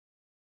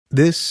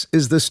This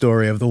is the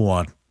story of the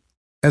one.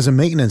 As a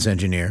maintenance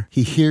engineer,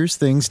 he hears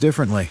things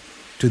differently.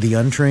 To the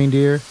untrained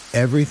ear,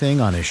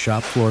 everything on his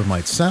shop floor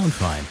might sound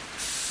fine,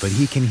 but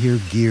he can hear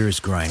gears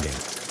grinding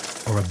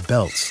or a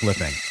belt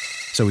slipping.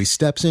 So he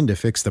steps in to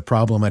fix the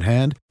problem at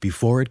hand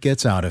before it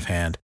gets out of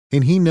hand.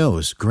 And he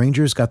knows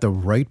Grainger's got the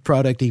right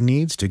product he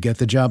needs to get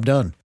the job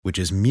done, which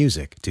is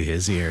music to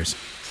his ears.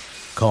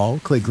 Call,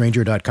 click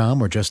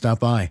Grainger.com, or just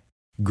stop by.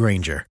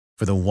 Grainger,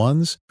 for the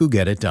ones who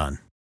get it done.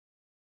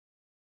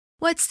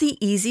 What's the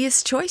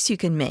easiest choice you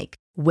can make?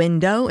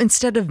 Window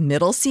instead of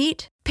middle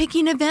seat?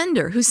 Picking a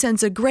vendor who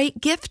sends a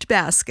great gift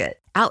basket?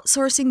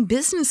 Outsourcing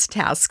business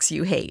tasks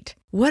you hate?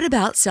 What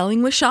about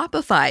selling with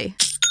Shopify?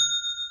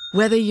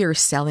 Whether you're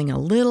selling a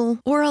little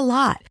or a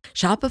lot,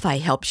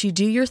 Shopify helps you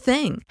do your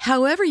thing,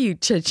 however you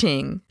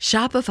cha-ching.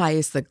 Shopify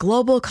is the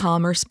global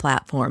commerce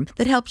platform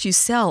that helps you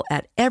sell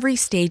at every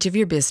stage of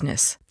your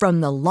business.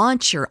 From the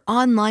launch your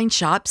online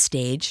shop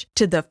stage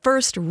to the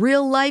first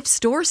real-life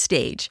store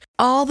stage,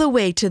 all the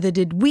way to the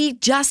did we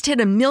just hit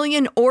a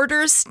million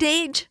orders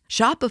stage.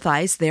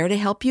 Shopify's there to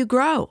help you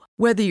grow.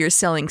 Whether you're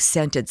selling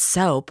scented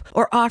soap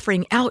or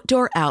offering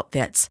outdoor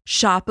outfits,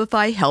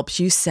 Shopify helps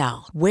you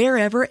sell.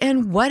 Wherever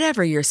and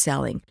whatever you're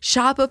selling,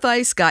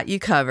 Shopify's got you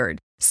covered.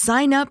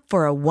 Sign up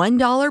for a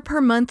 $1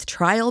 per month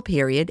trial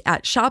period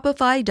at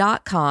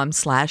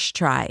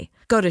shopify.com/try.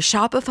 Go to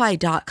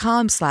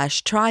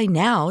shopify.com/try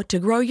now to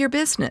grow your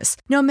business,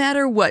 no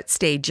matter what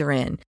stage you're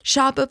in.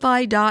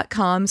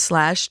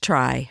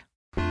 Shopify.com/try.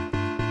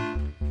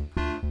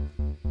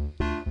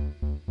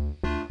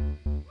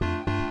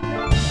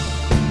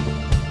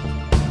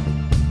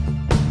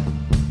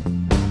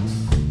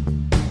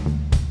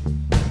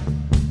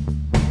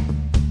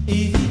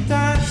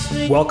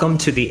 Welcome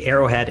to the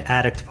Arrowhead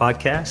Addict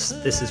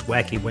Podcast. This is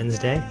Wacky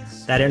Wednesday.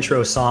 That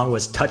intro song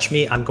was Touch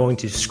Me, I'm Going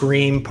to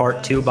Scream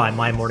Part 2 by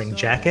My Morning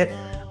Jacket.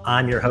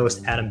 I'm your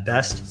host, Adam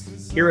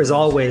Best. Here as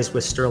always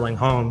with Sterling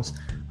Holmes.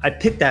 I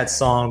picked that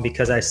song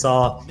because I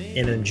saw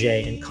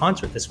MMJ in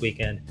concert this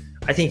weekend.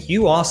 I think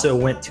you also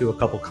went to a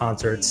couple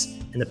concerts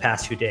in the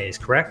past few days,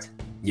 correct?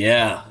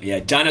 Yeah.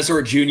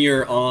 Dinosaur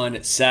Jr.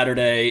 on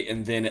Saturday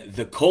and then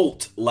The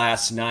Cult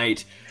last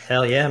night.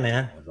 Hell yeah,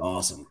 man. That was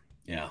awesome.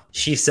 Yeah.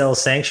 She Sells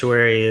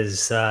Sanctuary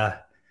is one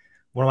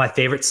of my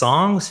favorite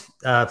songs.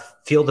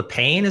 Feel the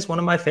Pain is one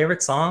of my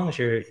favorite songs.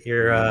 You're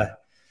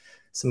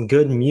some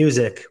good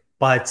music.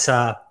 But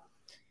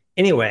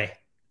anyway,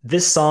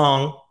 this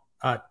song,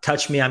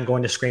 Touch Me, I'm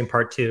Going to Scream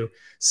Part 2,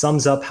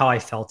 sums up how I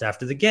felt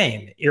after the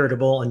game.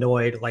 Irritable,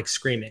 annoyed, like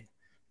screaming.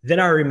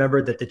 Then I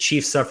remembered that the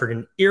Chiefs suffered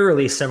an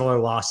eerily similar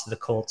loss to the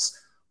Colts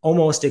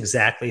almost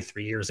exactly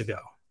 3 years ago.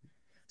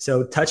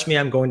 So Touch Me,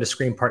 I'm Going to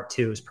Scream Part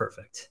 2 is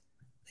perfect.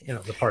 You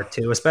know, the part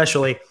 2,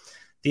 especially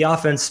the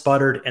offense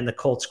sputtered and the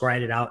Colts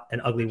grinded out an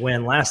ugly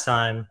win last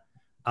time.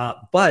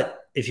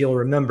 But if you'll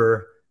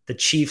remember, the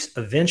Chiefs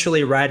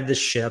eventually righted the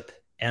ship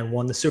and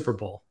won the Super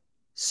Bowl.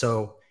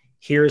 So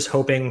here's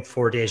hoping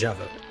for deja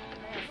vu.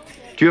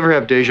 Do you ever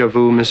have deja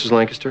vu, Mrs.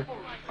 Lancaster?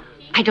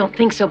 I don't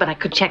think so, but I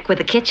could check with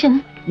the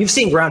kitchen. You've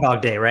seen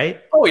Groundhog Day,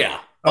 right? Oh, yeah.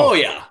 Oh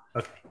yeah.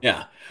 Okay.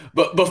 Yeah.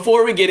 But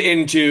before we get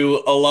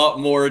into a lot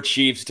more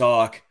Chiefs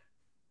talk,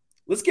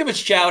 let's give a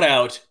shout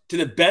out to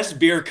the best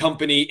beer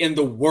company in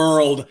the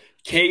world,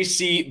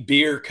 KC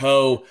Beer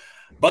Co.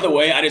 By the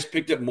way, I just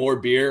picked up more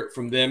beer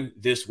from them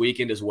this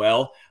weekend as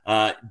well.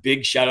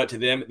 Big shout out to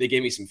them. They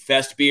gave me some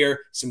Fest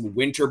beer, some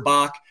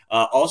Winterbach,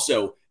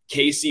 also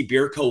KC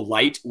Beer Co.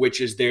 Light,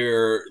 which is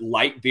their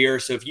light beer.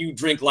 So if you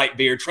drink light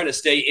beer, trying to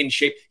stay in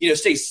shape,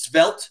 stay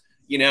svelte,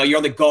 you're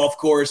on the golf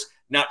course,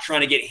 not trying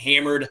to get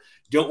hammered,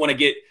 you don't want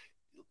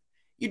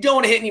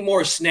to hit any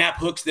more snap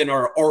hooks than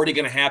are already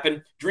going to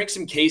happen. Drink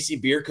some KC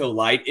Beer Co.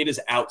 Light. It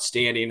is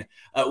outstanding.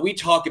 We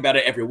talk about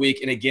it every week.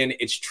 And again,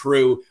 it's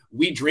true.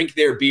 We drink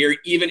their beer,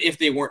 even if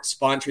they weren't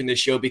sponsoring the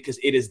show, because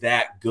it is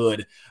that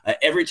good.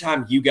 Every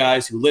time you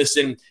guys who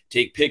listen,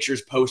 take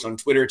pictures, post on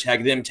Twitter,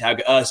 tag them,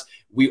 tag us,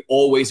 we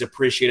always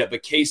appreciate it.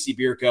 But KC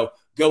Beer Co.,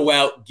 go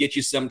out, get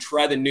you some,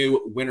 try the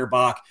new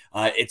Winterbach.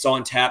 It's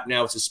on tap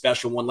now. It's a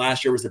special one.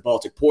 Last year was the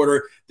Baltic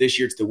Porter. This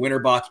year it's the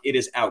Winterbach. It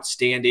is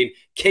outstanding.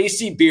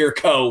 KC Beer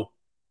Co.,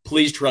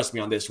 please trust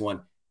me on this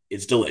one.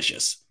 It's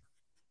delicious.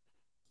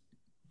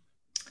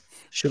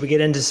 Should we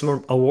get into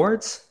some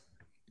awards?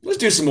 Let's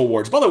do some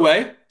awards. By the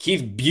way,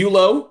 Keith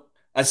Bulow,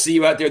 I see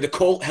you out there. The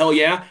Colt, hell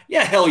yeah.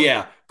 Yeah, hell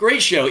yeah.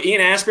 Great show.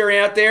 Ian Asbury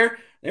out there.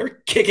 They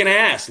were kicking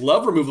ass.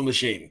 Love Removal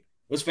Machine. It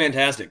was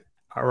fantastic.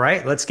 All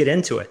right, let's get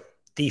into it.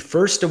 The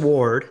first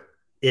award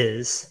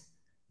is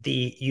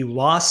the You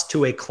Lost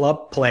to a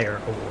Club Player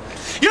Award.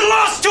 You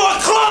lost to a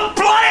club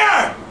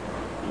player!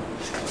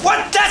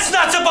 What? That's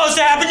not supposed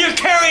to happen. You're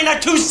carrying a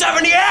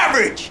 270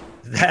 average.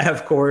 That,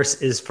 of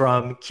course, is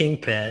from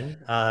Kingpin,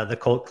 the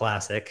Colt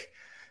Classic.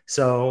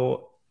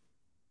 So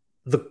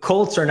the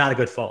Colts are not a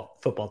good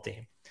football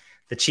team.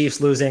 The Chiefs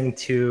losing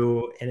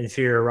to an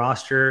inferior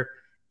roster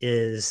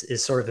is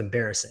sort of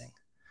embarrassing.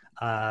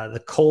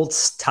 The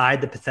Colts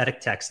tied the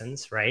pathetic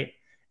Texans, right?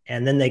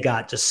 And then they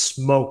got just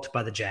smoked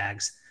by the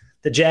Jags.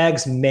 The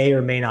Jags may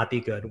or may not be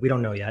good. We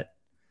don't know yet.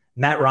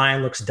 Matt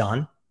Ryan looks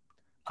done.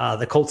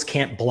 The Colts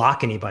can't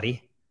block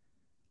anybody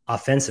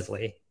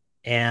offensively,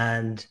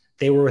 and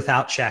they were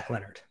without Shaq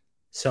Leonard.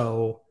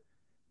 So,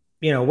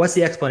 what's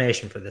the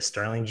explanation for this,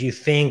 Sterling? Do you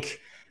think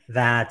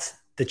that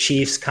the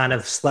Chiefs kind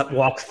of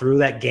walk through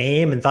that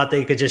game and thought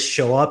they could just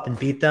show up and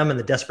beat them and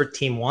the desperate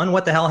team won?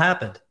 What the hell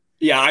happened?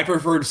 Yeah, I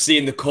preferred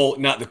seeing the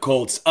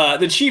Colts.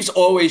 The Chiefs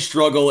always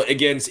struggle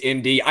against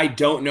Indy. I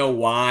don't know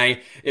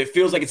why. It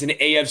feels like it's an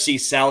AFC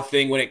South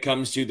thing when it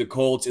comes to the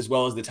Colts as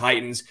well as the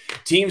Titans.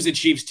 Teams the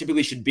Chiefs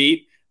typically should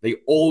beat, they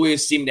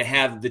always seem to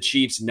have the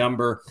Chiefs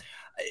number.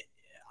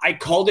 I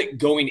called it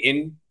going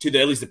into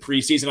at least the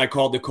preseason. I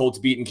called the Colts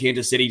beating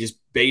Kansas City just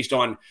based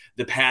on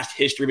the past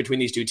history between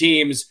these two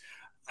teams.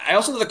 I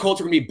also thought the Colts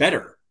were going to be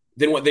better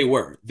than what they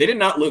were. They did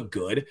not look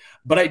good,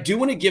 but I do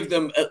want to give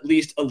them at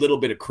least a little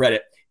bit of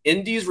credit.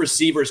 Indy's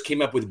receivers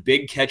came up with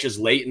big catches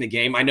late in the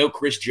game. I know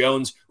Chris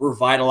Jones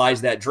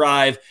revitalized that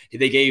drive.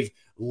 They gave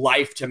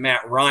life to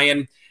Matt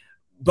Ryan.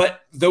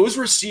 But those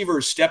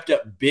receivers stepped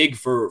up big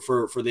for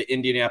the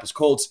Indianapolis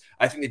Colts.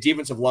 I think the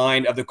defensive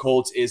line of the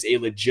Colts is a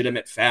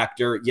legitimate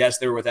factor. Yes,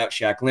 they were without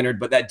Shaq Leonard,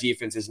 but that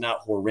defense is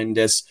not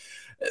horrendous.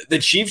 The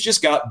Chiefs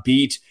just got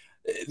beat.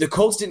 The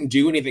Colts didn't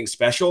do anything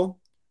special,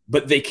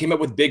 but they came up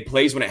with big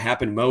plays when it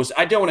happened most.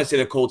 I don't want to say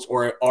the Colts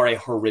are a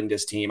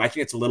horrendous team. I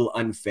think it's a little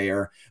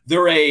unfair.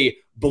 They're a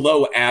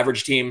below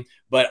average team,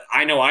 but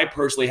I know I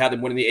personally had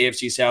them winning the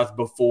AFC South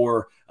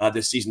before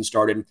this season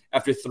started.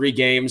 After 3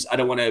 games, I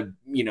don't want to,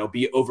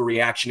 be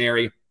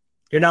overreactionary.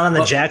 You're not on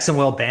the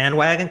Jacksonville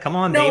bandwagon? Come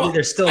on, baby.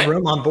 There's still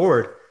room on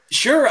board.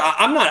 Sure,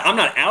 I'm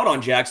not out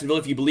on Jacksonville.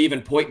 If you believe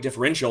in point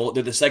differential,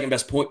 they're the second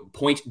best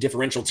point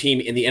differential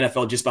team in the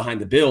NFL, just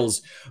behind the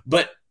Bills.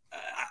 But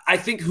I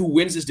think who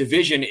wins this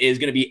division is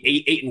going to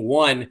be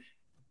 8-1.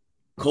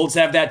 Colts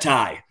have that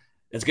tie.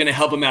 That's going to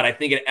help them out. I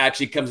think it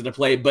actually comes into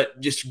play. But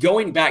just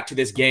going back to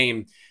this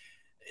game,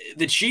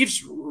 the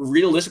Chiefs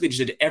realistically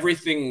just did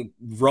everything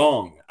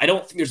wrong. I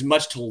don't think there's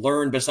much to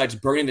learn besides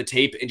burning the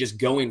tape and just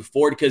going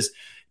forward, because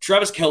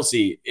Travis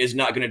Kelce is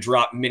not going to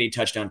drop many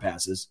touchdown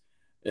passes.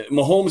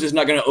 Mahomes is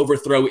not going to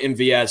overthrow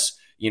MVS,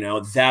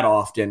 that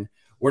often.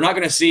 We're not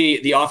going to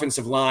see the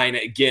offensive line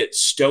get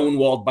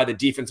stonewalled by the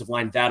defensive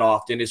line that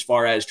often as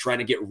far as trying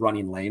to get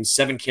running lanes.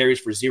 7 carries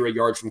for 0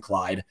 yards from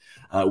Clyde.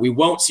 We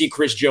won't see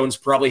Chris Jones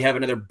probably have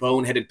another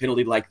boneheaded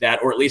penalty like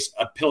that, or at least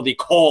a penalty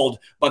called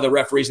by the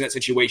referees in that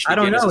situation. I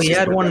don't know. He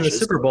had one in the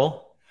Super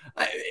Bowl.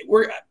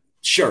 We're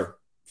sure.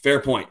 Fair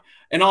point.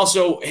 And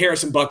also,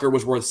 Harrison Butker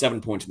was worth 7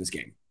 points in this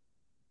game.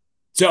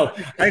 So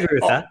I agree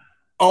with that.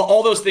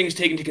 All those things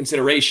taken into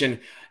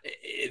consideration,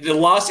 the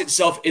loss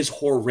itself is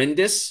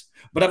horrendous.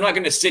 But I'm not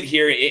going to sit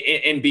here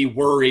and be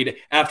worried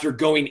after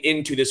going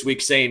into this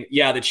week saying,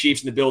 yeah, the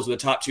Chiefs and the Bills are the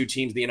top 2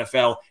 teams in the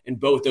NFL, and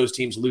both those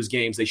teams lose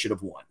games they should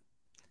have won.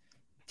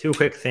 2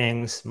 quick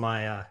things.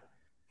 My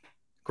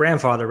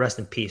grandfather, rest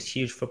in peace,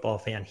 huge football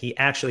fan. He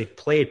actually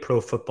played pro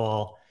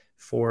football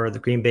for the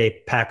Green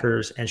Bay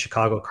Packers and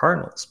Chicago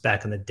Cardinals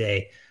back in the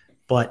day.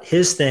 But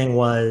his thing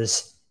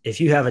was,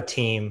 if you have a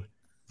team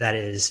that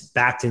is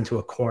backed into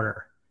a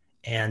corner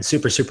and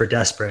super, super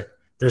desperate,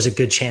 there's a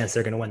good chance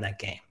they're going to win that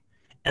game.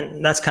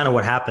 And that's kind of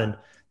what happened.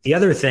 The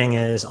other thing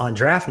is, on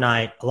draft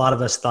night, a lot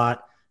of us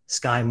thought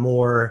Sky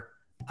Moore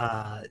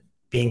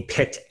being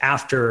picked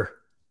after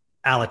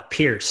Alec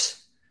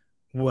Pierce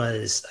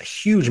was a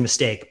huge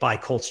mistake by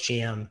Colts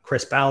GM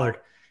Chris Ballard.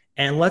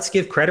 And let's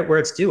give credit where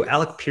it's due.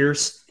 Alec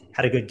Pierce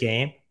had a good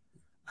game.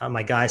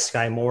 My guy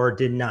Sky Moore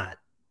did not.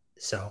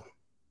 So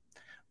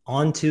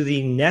on to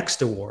the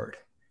next award,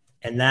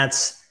 and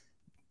that's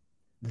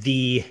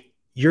the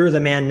You're the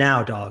Man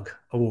Now, Dog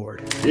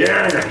award.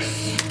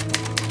 Yes.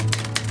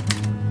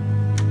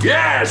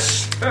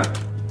 Yes!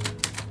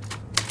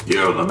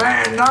 You're the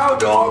man now,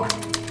 dog.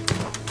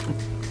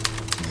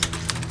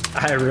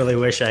 I really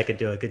wish I could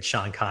do a good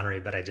Sean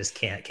Connery, but I just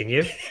can't. Can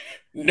you?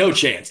 No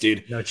chance,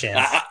 dude. No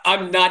chance.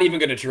 I'm not even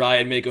going to try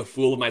and make a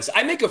fool of myself.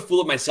 I make a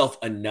fool of myself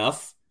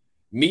enough.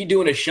 Me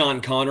doing a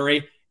Sean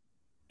Connery,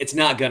 it's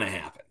not going to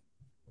happen.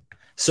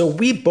 So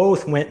we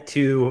both went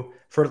to,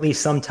 for at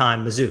least some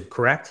time, Mizzou,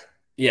 correct?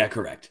 Yeah,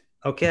 correct.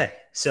 Okay.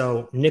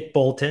 So Nick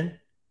Bolton,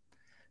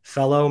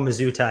 fellow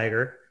Mizzou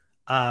Tiger,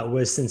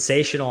 was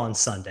sensational on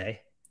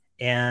Sunday.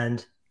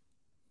 And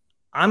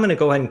I'm going to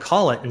go ahead and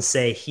call it and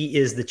say he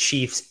is the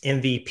Chiefs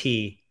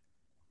MVP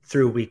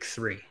through week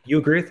 3. You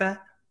agree with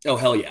that? Oh,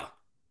 hell yeah.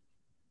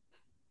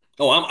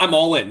 Oh, I'm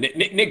all in.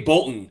 Nick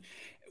Bolton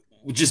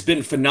just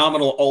been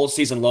phenomenal all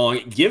season long.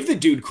 Give the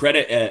dude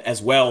credit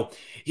as well.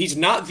 He's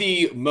not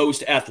the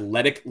most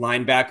athletic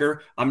linebacker.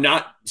 I'm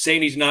not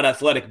saying he's not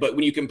athletic, but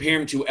when you compare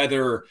him to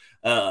other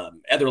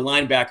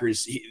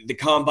linebackers, the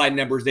combine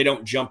numbers, they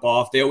don't jump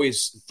off. They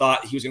always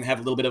thought he was going to have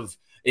a little bit of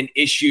an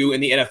issue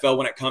in the NFL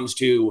when it comes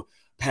to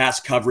pass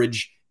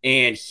coverage,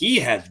 and he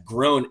has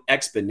grown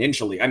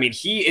exponentially. I mean,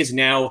 he is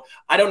now,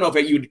 I don't know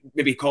if you'd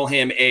maybe call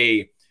him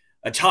a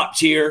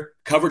top-tier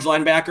coverage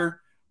linebacker,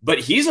 but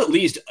he's at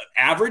least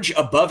average,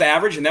 above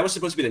average, and that was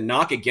supposed to be the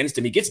knock against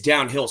him. He gets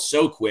downhill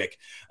so quick.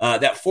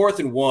 That 4th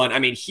and 1, I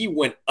mean, he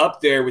went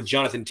up there with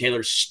Jonathan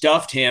Taylor,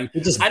 stuffed him. He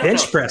just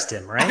bench pressed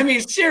him, right? I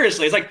mean,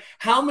 seriously, it's like,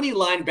 how many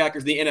linebackers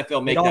in the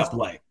NFL make that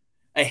play?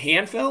 A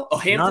handful?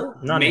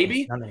 Not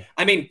maybe? Many.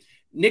 I mean,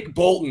 Nick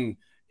Bolton,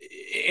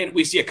 and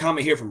we see a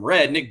comment here from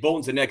Red, Nick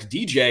Bolton's the next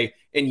DJ,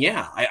 and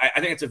yeah, I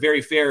think it's a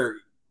very fair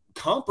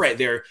comp right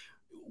there.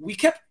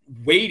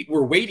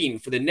 We're waiting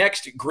for the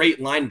next great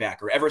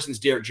linebacker ever since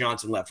Derek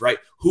Johnson left, right?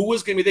 Who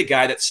was going to be the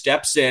guy that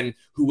steps in,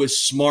 who was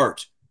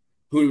smart,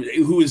 who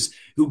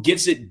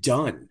gets it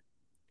done?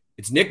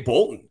 It's Nick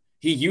Bolton.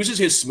 He uses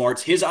his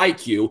smarts, his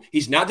IQ.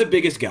 He's not the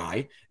biggest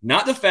guy,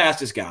 not the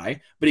fastest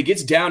guy, but he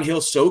gets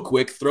downhill so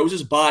quick, throws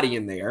his body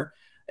in there.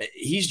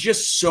 He's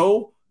just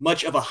so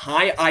much of a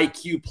high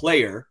IQ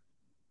player.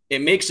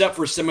 It makes up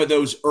for some of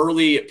those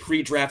early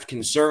pre-draft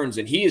concerns,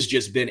 and he has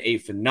just been a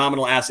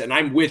phenomenal asset. And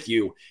I'm with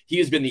you. He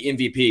has been the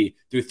MVP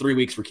through 3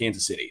 weeks for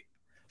Kansas City.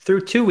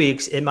 Through 2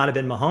 weeks, it might have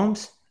been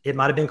Mahomes. It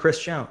might have been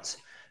Chris Jones.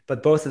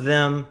 But both of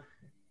them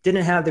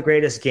didn't have the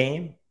greatest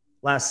game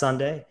last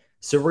Sunday.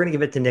 So we're going to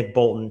give it to Nick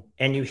Bolton.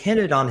 And you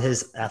hinted on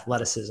his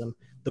athleticism.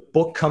 The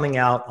book coming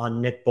out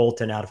on Nick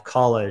Bolton out of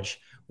college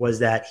was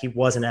that he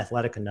wasn't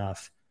athletic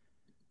enough.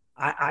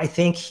 I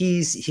think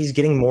he's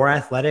getting more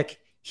athletic.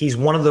 He's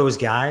one of those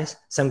guys.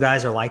 Some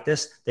guys are like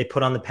this. They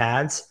put on the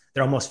pads.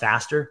 They're almost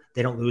faster.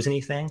 They don't lose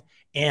anything.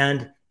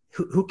 And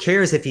who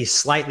cares if he's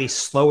slightly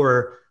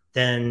slower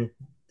than,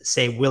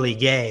 say, Willie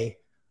Gay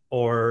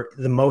or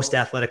the most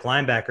athletic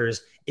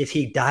linebackers if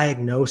he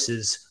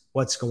diagnoses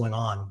what's going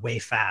on way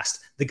fast.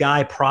 The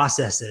guy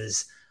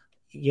processes,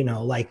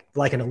 like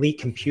an elite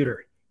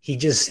computer. He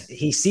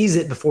sees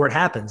it before it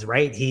happens,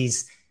 right? He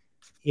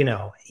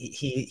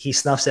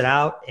snuffs it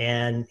out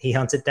and he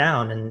hunts it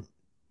down. And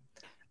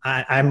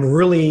I'm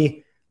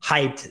really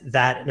hyped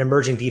that an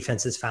emerging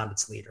defense has found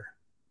its leader.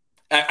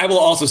 I will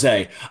also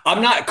say,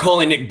 I'm not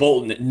calling Nick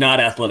Bolton not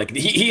athletic.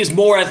 He is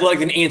more athletic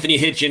than Anthony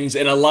Hitchens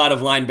and a lot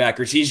of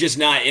linebackers. He's just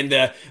not in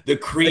the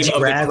cream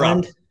of the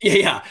crop.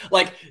 Yeah.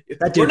 Like,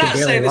 we're not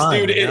saying this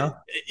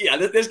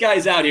dude. This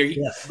guy's out here.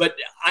 But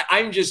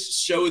I'm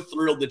just so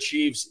thrilled the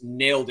Chiefs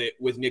nailed it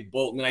with Nick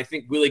Bolton. And I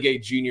think Willie Gay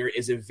Jr.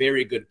 is a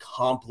very good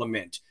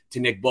complement to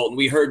Nick Bolton.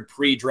 We heard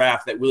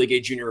pre-draft that Willie Gay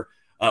Jr.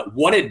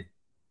 Wanted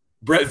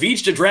Brett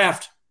Veach to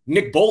draft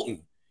Nick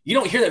Bolton. You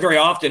don't hear that very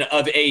often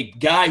of a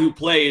guy who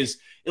plays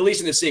at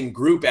least in the same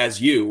group as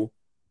you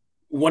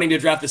wanting to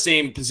draft the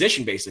same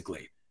position,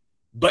 basically.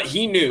 But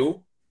he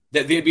knew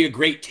that they'd be a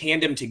great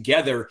tandem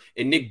together,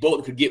 and Nick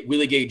Bolton could get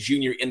Willie Gay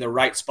Jr. in the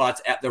right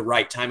spots at the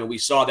right time, and we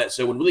saw that.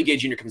 So when Willie Gay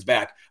Jr. comes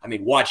back, I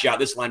mean, watch out.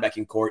 This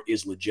linebacking core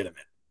is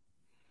legitimate.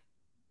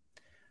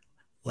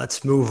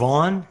 Let's move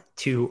on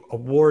to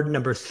award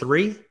number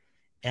 3,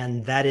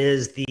 and that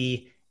is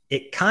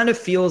it kind of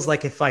feels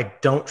like if I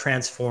don't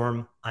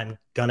transform, I'm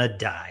gonna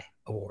die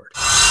award.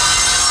 Kind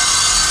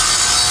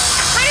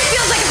of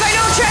feels like if I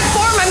don't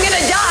transform, I'm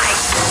gonna die.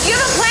 You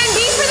have a plan B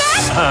for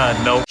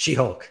that? No.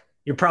 She-Hulk.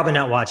 You're probably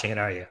not watching it,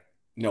 are you?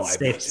 No,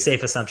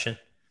 safe assumption.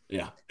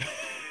 Yeah.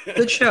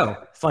 Good show.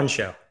 Fun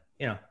show.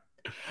 Oh,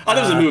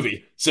 that was a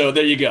movie. So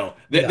there you go.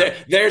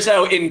 There's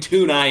how in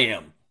tune I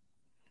am.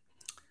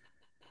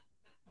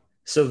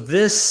 So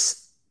this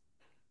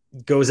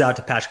goes out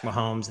to Patrick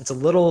Mahomes. It's a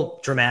little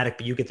dramatic,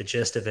 but you get the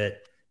gist of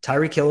it.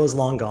 Tyreek Hill is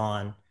long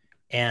gone,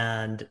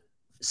 and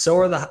so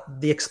are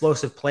the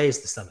explosive plays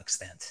to some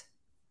extent.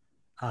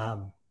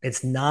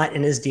 It's not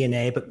in his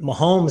DNA, but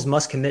Mahomes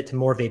must commit to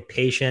more of a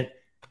patient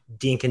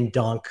dink and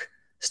dunk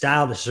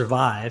style to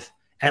survive,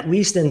 at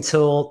least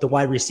until the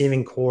wide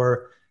receiving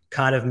core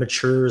kind of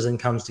matures and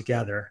comes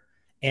together.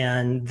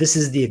 And this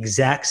is the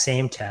exact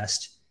same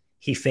test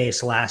he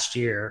faced last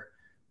year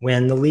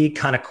when the league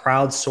kind of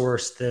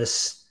crowdsourced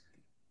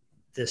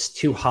this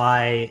too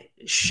high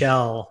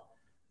shell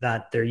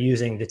that they're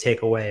using to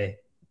take away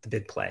the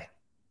big play.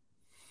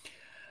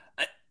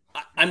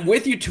 I'm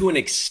with you to an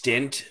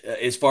extent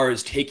as far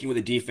as taking what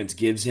the defense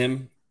gives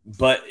him,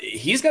 but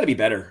he's got to be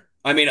better.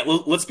 I mean,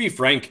 let's be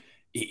frank.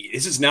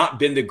 This has not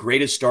been the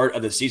greatest start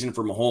of the season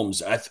for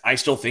Mahomes. I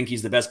still think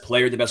he's the best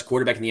player, the best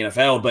quarterback in the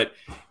NFL, but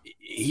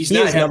he is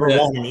number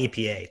 1 in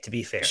EPA, to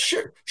be fair.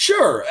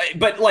 Sure.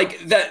 But like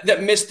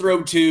that missed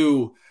throw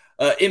to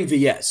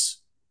MVS,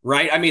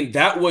 right? I mean,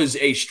 that was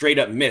a straight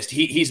up missed.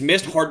 He's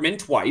missed Hardman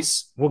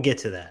twice. We'll get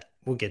to that.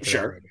 That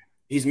later.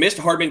 He's missed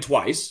Hardman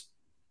twice.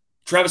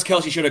 Travis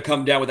Kelce should have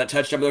come down with that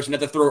touchdown. There was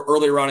another throw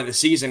earlier on in the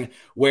season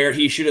where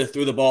he should have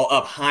threw the ball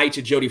up high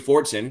to Jody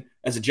Fortson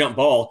as a jump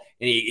ball,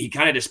 and he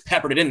kind of just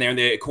peppered it in there, and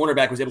the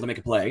cornerback was able to make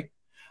a play.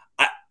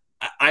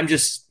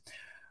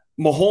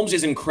 Mahomes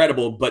is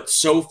incredible, but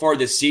so far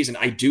this season,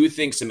 I do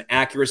think some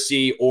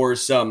accuracy or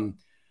some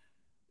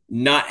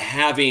not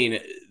having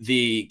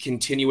the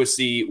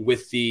continuity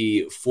with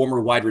the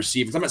former wide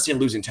receivers. I'm not saying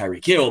losing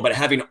Tyreek Hill, but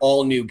having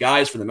all new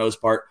guys for the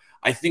most part,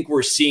 I think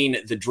we're seeing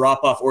the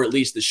drop-off or at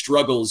least the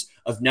struggles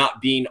of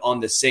not being on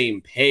the same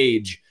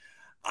page.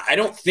 I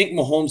don't think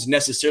Mahomes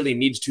necessarily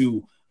needs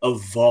to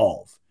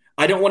evolve.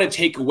 I don't want to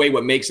take away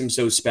what makes him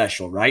so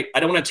special, right? I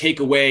don't want to take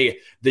away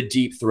the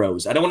deep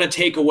throws. I don't want to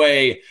take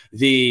away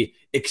the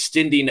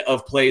extending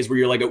of plays where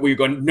you're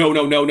going, no.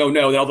 Then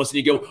all of a sudden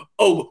you go,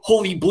 oh,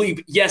 holy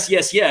bleep,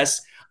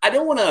 yes. I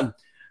don't want to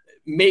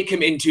make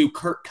him into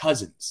Kirk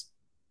Cousins.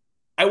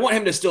 I want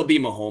him to still be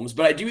Mahomes,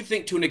 but I do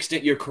think to an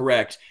extent you're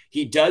correct.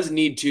 He does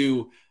need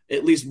to,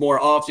 at least more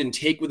often,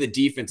 take what the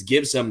defense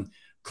gives him.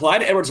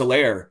 Clyde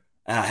Edwards-Helaire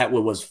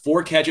was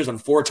 4 catches on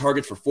 4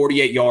 targets for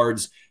 48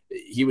 yards.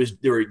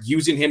 They were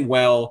using him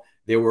well.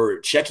 They were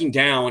checking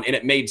down, and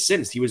it made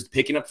sense. He was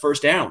picking up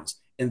first downs,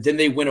 and then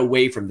they went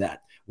away from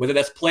that. Whether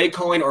that's play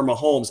calling or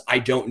Mahomes, I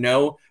don't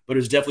know, but it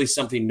was definitely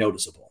something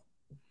noticeable.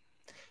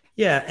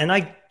 Yeah, and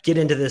I get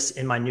into this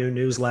in my new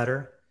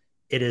newsletter.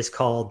 It is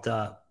called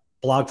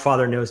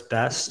Blogfather Knows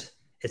Best.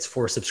 It's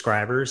for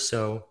subscribers,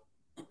 so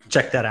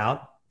check that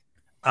out.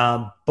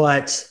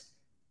 But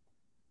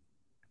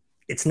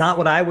it's not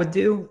what I would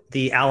do.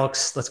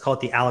 Let's call it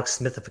the Alex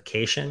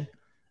Smithification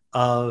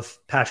of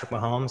Patrick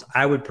Mahomes.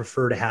 I would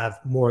prefer to have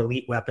more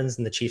elite weapons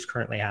than the Chiefs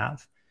currently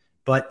have,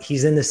 but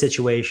he's in the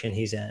situation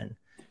he's in.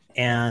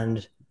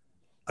 And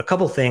a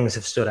couple things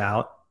have stood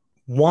out.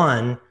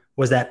 One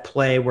was that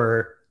play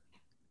where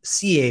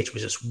CH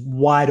was just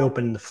wide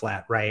open in the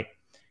flat, right?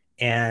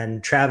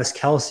 And Travis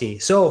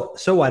Kelce, so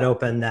wide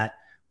open that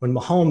when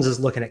Mahomes is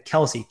looking at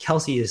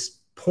Kelce is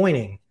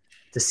pointing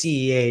to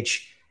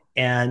CEH.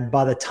 And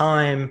by the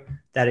time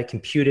that it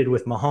computed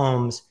with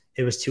Mahomes,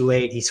 it was too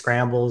late. He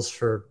scrambles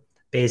for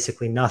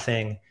basically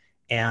nothing.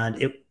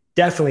 And it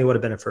definitely would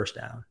have been a first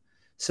down.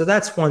 So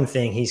that's one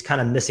thing. He's kind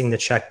of missing the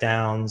check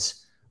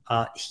downs.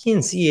 He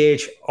and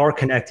CEH are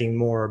connecting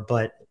more,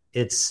 but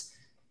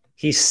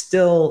he's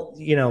still,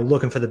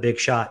 looking for the big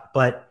shot,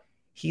 but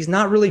he's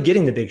not really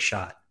getting the big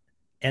shot.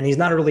 And he's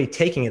not really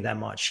taking it that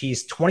much.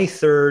 He's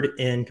 23rd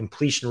in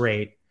completion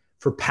rate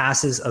for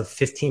passes of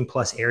 15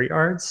 plus air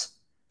yards.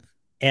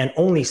 And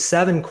only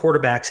 7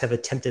 quarterbacks have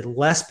attempted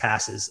less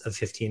passes of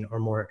 15 or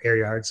more air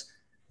yards.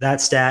 That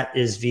stat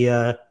is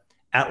via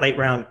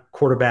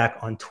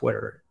 @LateRoundQuarterback on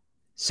Twitter.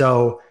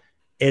 So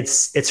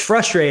it's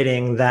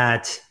frustrating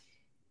that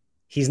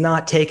he's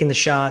not taking the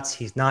shots,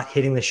 he's not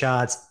hitting the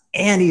shots,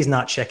 and he's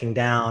not checking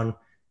down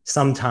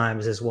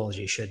sometimes as well as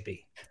he should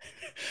be.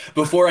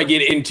 Before I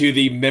get into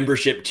the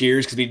membership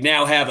tiers, because we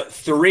now have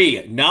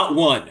 3, not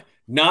 1,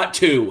 not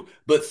 2,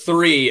 but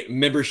 3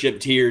 membership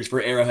tiers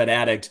for Arrowhead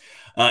Addict.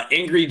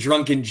 Angry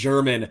Drunken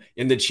German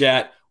in the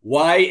chat.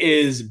 Why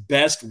is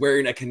Best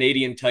wearing a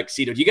Canadian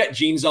tuxedo? Do you got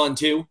jeans on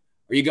too?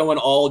 Are you going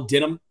all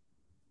denim?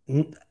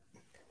 My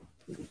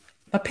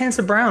pants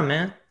are brown,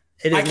 man.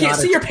 I can't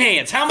see your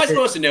pants. How am I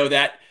supposed to know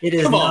that? It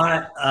is Come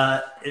not.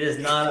 on. It is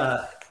not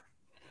a.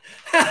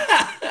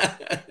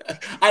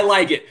 I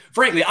like it.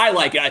 Frankly, I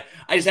like it.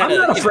 I'm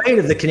not afraid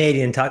of the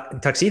Canadian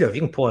tuxedo. If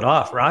you can pull it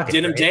off, rock it.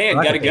 Denim Dan,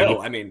 gotta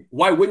go. I mean,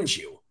 why wouldn't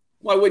you?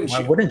 Why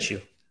wouldn't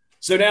you?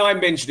 So now I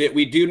mentioned it.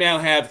 We do now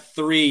have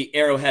 3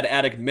 Arrowhead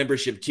Addict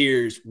membership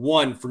tiers.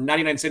 One, for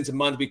 99 cents a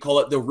month, we call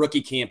it the Rookie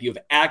Camp. You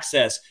have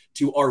access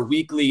to our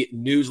weekly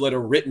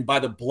newsletter written by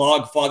the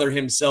blog father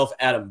himself,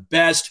 Adam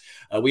Best.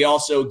 We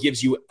also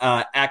gives you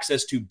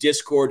access to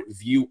Discord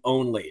view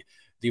only.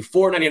 The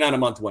 $4.99 a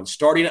month one,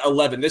 starting at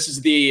 11. This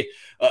is the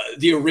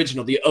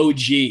original, the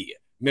OG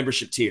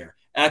membership tier.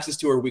 Access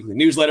to our weekly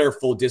newsletter,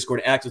 full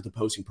Discord access to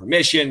posting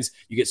permissions.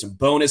 You get some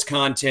bonus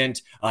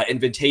content,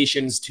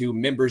 invitations to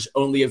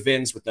members-only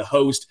events with the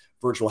host,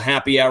 virtual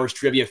happy hours,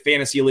 trivia,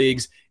 fantasy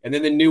leagues, and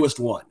then the newest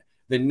one,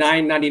 the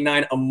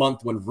 $9.99 a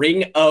month one,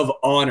 Ring of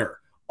Honor.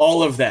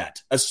 All of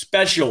that. A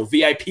special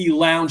VIP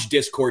lounge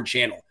Discord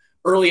channel.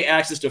 Early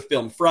access to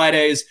Film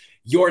Fridays.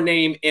 Your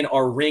name in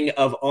our Ring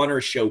of Honor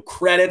show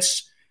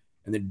credits.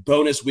 And then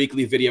bonus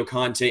weekly video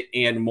content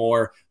and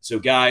more. So,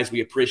 guys,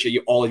 we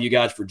appreciate all of you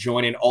guys for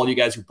joining. All of you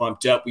guys who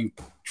bumped up.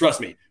 Trust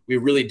me, we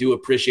really do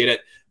appreciate it.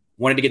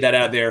 Wanted to get that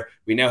out there.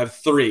 We now have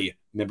 3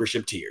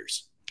 membership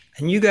tiers.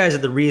 And you guys are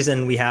the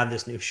reason we have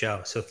this new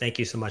show. So thank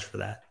you so much for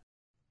that.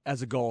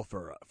 As a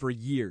golfer, for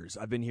years,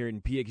 I've been hearing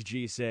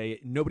PXG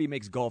say nobody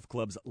makes golf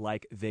clubs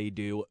like they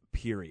do,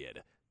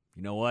 period.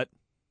 You know what?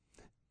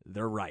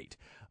 They're right.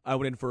 I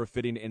went in for a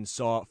fitting and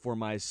saw for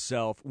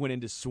myself, went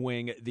in to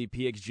swing the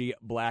PXG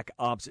Black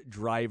Ops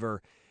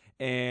driver,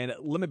 and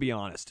let me be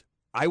honest,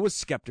 I was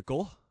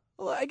skeptical.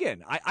 Well,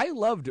 again, I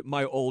loved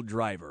my old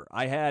driver.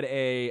 I had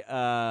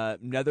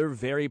another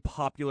very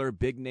popular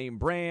big-name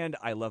brand.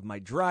 I love my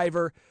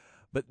driver,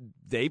 but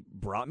they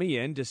brought me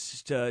in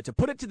just to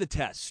put it to the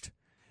test.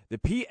 The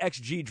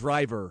PXG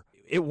driver,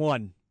 it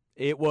won.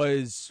 It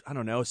was,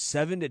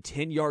 7 to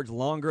 10 yards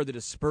longer. The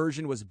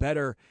dispersion was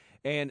better.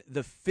 And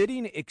the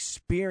fitting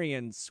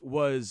experience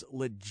was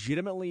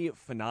legitimately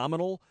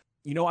phenomenal.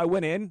 I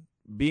went in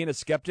being a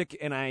skeptic,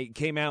 and I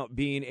came out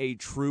being a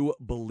true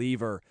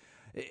believer.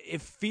 It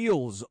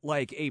feels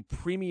like a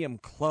premium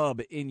club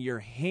in your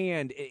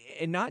hand,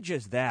 and not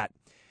just that.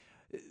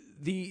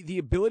 The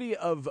ability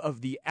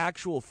of the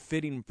actual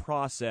fitting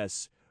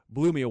process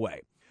blew me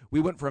away.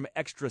 We went from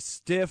extra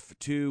stiff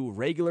to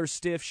regular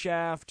stiff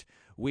shaft.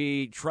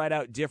 We tried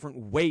out different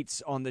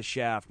weights on the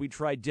shaft. We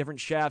tried different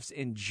shafts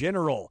in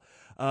general.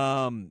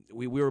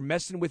 We were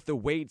messing with the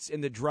weights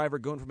in the driver,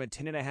 going from a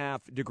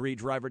 10.5 degree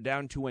driver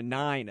down to a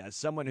 9. As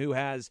someone who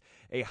has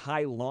a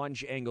high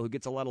launch angle, who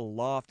gets a lot of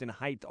loft and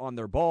height on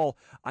their ball,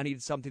 I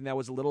needed something that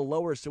was a little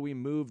lower, so we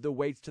moved the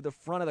weights to the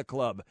front of the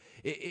club.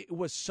 It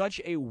was such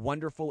a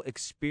wonderful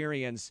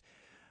experience.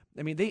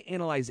 I mean, they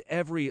analyze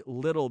every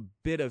little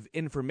bit of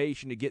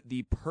information to get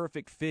the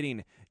perfect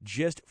fitting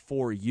just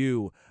for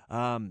you.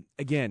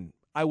 Again,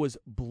 I was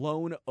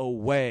blown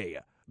away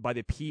by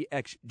the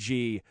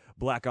PXG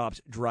Black Ops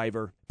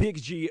driver.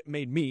 PXG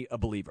made me a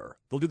believer.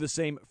 They'll do the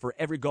same for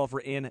every golfer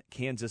in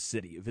Kansas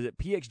City. Visit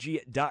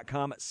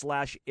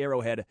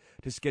pxg.com/arrowhead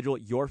to schedule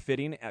your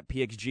fitting at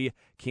PXG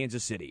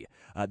Kansas City.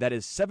 That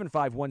is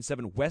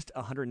 7517 West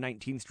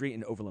 119th Street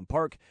in Overland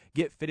Park.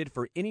 Get fitted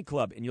for any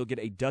club and you'll get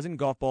a dozen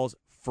golf balls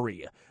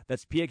free.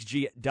 That's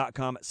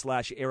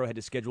pxg.com/arrowhead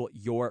to schedule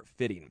your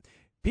fitting.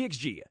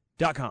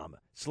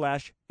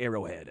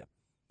 pxg.com/arrowhead.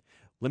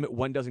 Limit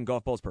 1 dozen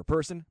golf balls per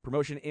person.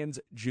 Promotion ends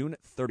June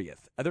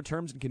 30th. Other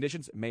terms and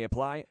conditions may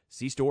apply.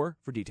 See store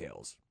for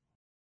details.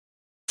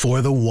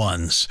 For the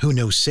ones who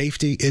know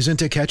safety isn't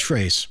a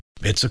catchphrase,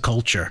 it's a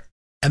culture.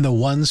 And the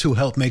ones who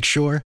help make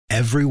sure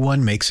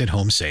everyone makes it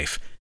home safe.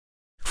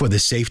 For the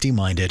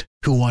safety-minded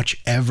who watch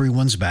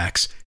everyone's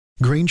backs,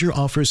 Grainger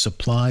offers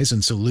supplies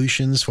and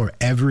solutions for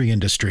every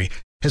industry,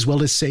 as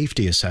well as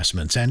safety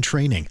assessments and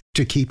training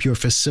to keep your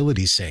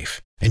facilities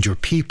safe and your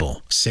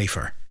people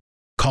safer.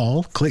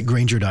 Call, click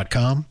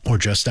Grainger.com, or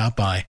just stop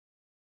by.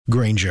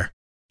 Grainger,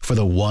 for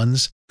the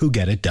ones who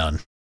get it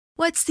done.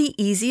 What's the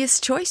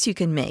easiest choice you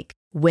can make?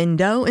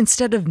 Window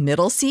instead of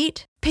middle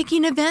seat?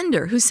 Picking a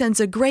vendor who sends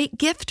a great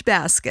gift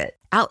basket?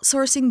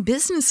 Outsourcing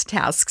business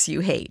tasks you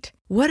hate?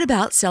 What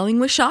about selling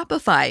with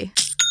Shopify?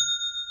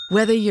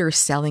 Whether you're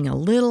selling a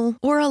little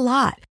or a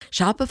lot,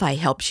 Shopify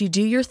helps you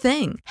do your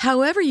thing,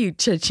 however you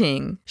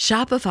cha-ching.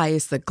 Shopify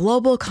is the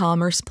global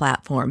commerce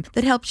platform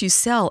that helps you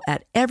sell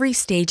at every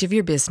stage of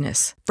your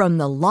business. From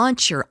the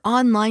launch your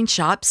online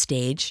shop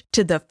stage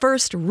to the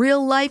first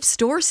real-life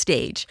store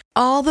stage,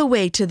 all the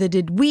way to the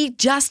did we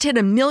just hit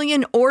 1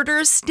 million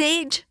orders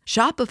stage.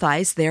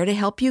 Shopify's there to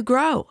help you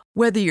grow.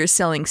 Whether you're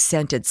selling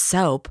scented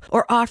soap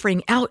or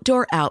offering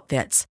outdoor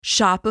outfits,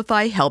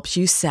 Shopify helps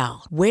you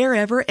sell.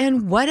 Wherever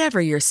and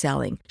whatever you're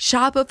selling,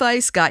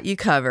 Shopify's got you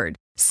covered.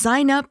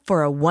 Sign up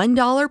for a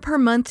 $1 per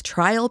month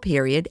trial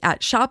period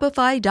at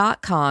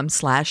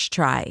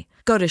shopify.com/try.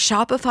 Go to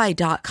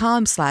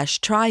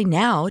shopify.com/try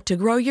now to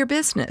grow your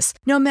business,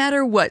 no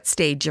matter what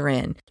stage you're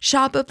in.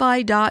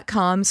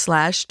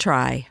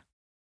 Shopify.com/try.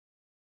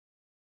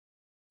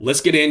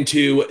 Let's get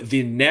into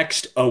the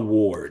next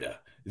award.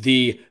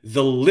 The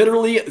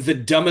literally the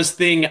dumbest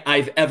thing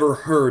I've ever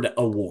heard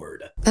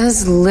award. That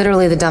is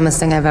literally the dumbest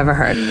thing I've ever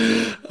heard.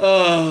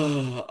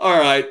 All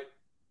right.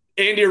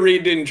 Andy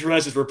Reid didn't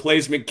trust his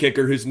replacement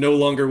kicker who's no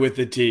longer with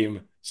the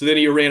team. So then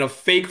he ran a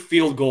fake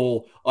field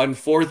goal on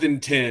 4th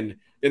and 10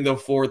 in the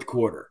fourth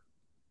quarter.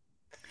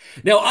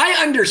 Now, I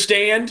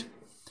understand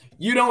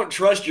you don't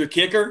trust your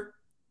kicker,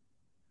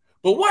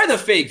 but why the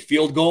fake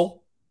field goal?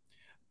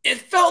 It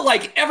felt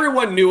like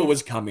everyone knew it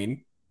was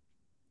coming.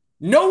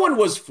 No one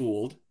was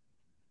fooled.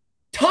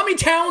 Tommy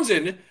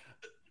Townsend,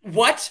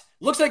 what?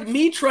 Looks like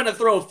me trying to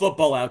throw a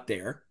football out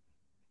there.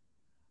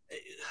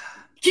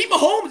 Keep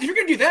Mahomes. If you're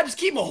going to do that, just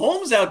keep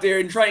Mahomes out there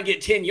and try and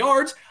get 10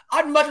 yards.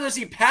 I'd much rather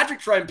see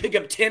Patrick try and pick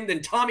up 10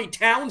 than Tommy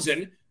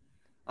Townsend.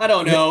 I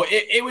don't know.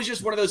 It was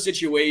just one of those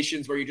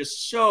situations where you're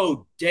just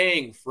so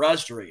dang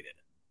frustrated.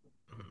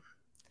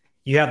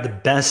 You have the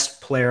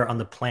best player on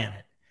the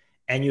planet,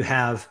 and you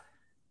have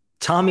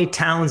Tommy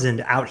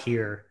Townsend out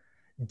here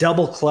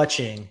double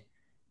clutching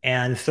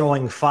and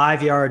throwing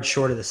 5 yards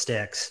short of the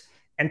sticks.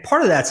 And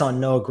part of that's on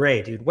Noah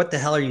Gray, dude. What the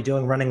hell are you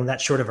doing running that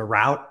short of a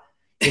route?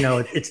 You know,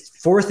 it's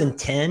 4th and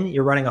 10.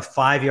 You're running a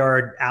 5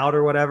 yard out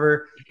or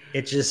whatever.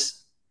 It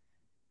just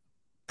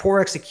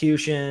poor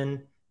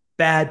execution,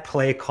 bad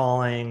play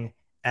calling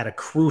at a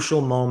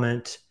crucial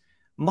moment.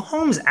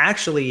 Mahomes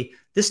actually,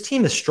 this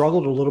team has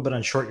struggled a little bit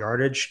on short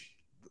yardage,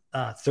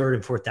 3rd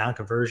and 4th down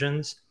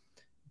conversions.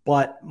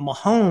 But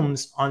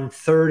Mahomes on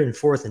 3rd and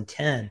 4th and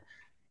 10,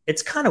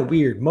 it's kind of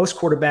weird. Most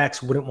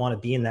quarterbacks wouldn't want to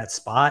be in that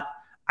spot.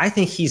 I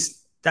think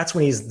that's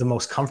when he's the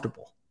most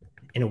comfortable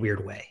in a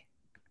weird way.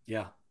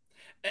 Yeah.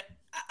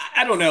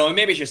 I don't know.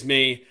 Maybe it's just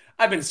me.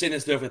 I've been saying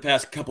this, though, for the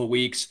past couple of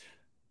weeks.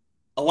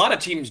 A lot of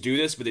teams do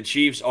this, but the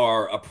Chiefs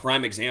are a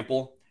prime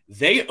example.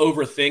 They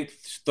overthink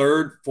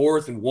 3rd,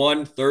 4th, and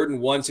 1, 3rd and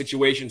 1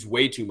 situations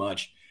way too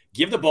much.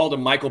 Give the ball to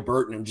Michael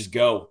Burton and just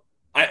go.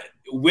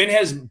 When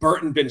has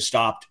Burton been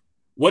stopped?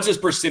 What's his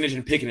percentage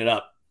in picking it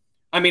up?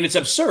 I mean, it's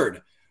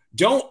absurd.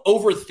 Don't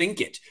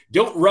overthink it.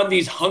 Don't run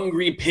these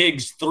hungry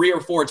pigs 3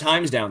 or 4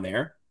 times down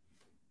there.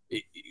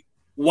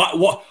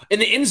 What in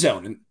the end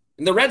zone,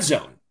 in the red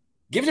zone.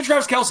 Give it to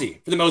Travis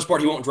Kelce. For the most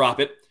part, he won't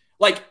drop it.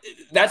 Like,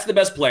 that's the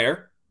best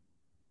player.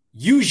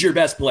 Use your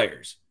best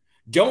players.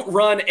 Don't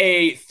run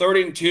a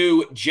 3rd and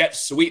 2 jet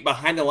sweep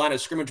behind the line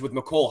of scrimmage with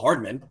McCole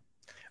Hardman.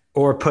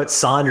 Or put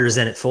Saunders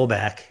in at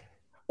fullback.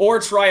 or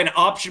try an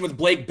option with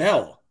Blake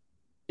Bell.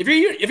 If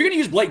you're going to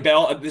use Blake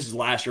Bell, this is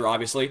last year,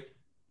 obviously,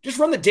 just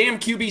run the damn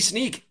QB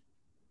sneak.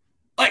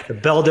 Like the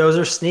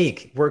Belldozer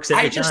sneak works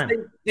every time. I just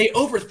think they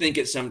overthink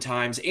it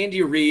sometimes.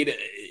 Andy Reid,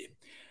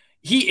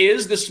 he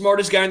is the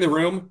smartest guy in the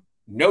room,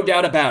 no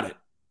doubt about it.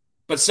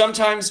 But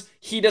sometimes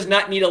he does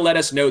not need to let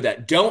us know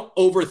that. Don't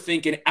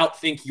overthink and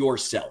outthink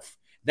yourself.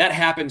 That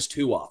happens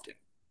too often.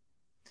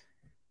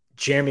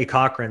 Jeremy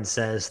Cochran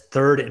says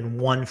 3rd and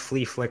 1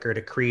 flea flicker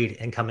to Creed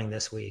incoming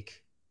this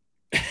week.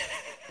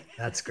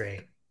 That's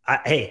great.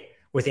 Hey,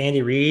 with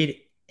Andy Reid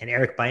and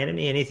Eric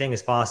Bieniemy, anything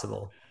is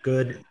possible.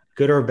 Good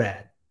or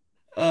bad.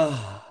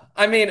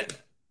 I mean,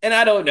 and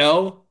I don't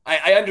know.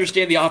 I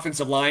understand the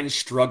offensive line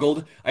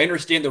struggled. I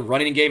understand the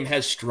running game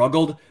has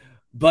struggled,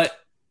 but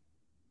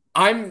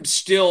I'm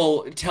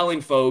still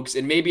telling folks,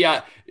 and maybe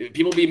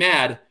people be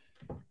mad,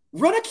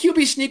 run a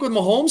QB sneak with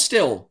Mahomes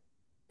still.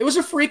 It was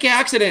a freak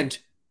accident.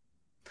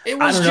 It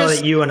was I don't know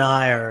that you and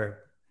I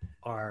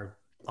are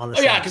on the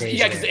same page.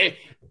 Yeah, because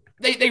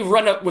they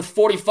run up with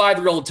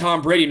 45-year-old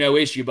Tom Brady, no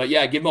issue. But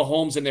yeah, give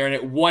Mahomes in there and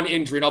at one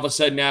injury, and all of a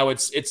sudden now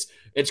it's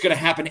going to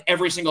happen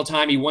every single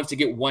time he wants to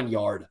get 1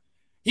 yard.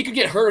 He could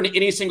get hurt in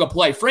any single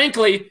play.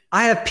 Frankly,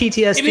 I have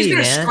PTSD. If he's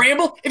going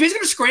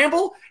to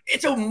scramble,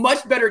 it's a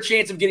much better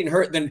chance of getting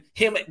hurt than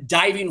him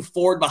diving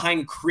forward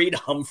behind Creed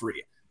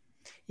Humphrey.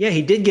 Yeah,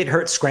 he did get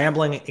hurt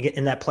scrambling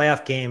in that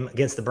playoff game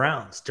against the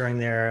Browns during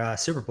their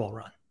Super Bowl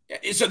run.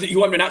 So you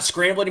want him to not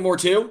scramble anymore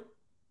too?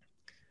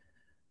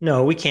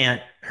 No, we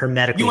can't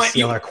hermetically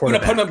seal our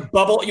quarterback. You want to put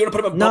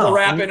him in bubble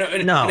wrap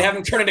and have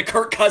him turn into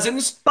Kirk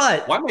Cousins?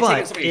 But why am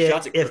I taking so many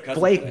shots at Kirk Cousins? If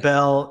Blake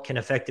Bell can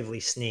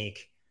effectively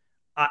sneak,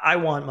 I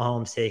want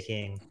Mahomes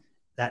taking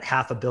that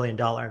 $500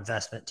 million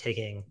investment,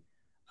 taking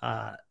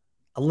a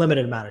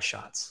limited amount of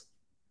shots.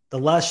 The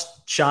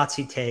less shots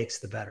he takes,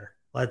 the better.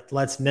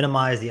 Let's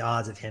minimize the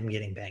odds of him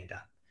getting banged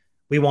up.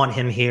 We want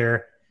him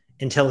here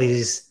until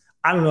he's,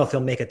 I don't know if he'll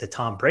make it to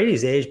Tom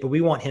Brady's age, but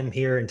we want him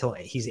here until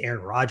he's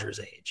Aaron Rodgers'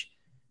 age,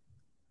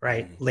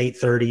 right? Late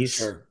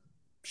 30s,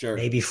 sure,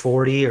 maybe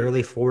 40,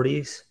 early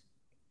 40s.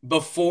 They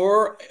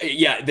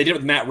did it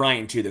with Matt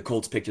Ryan too. The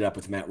Colts picked it up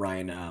with Matt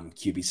Ryan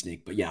QB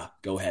sneak. But yeah,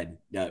 go ahead.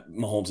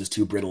 Mahomes is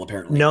too brittle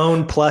apparently.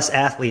 Known plus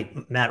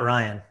athlete Matt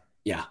Ryan.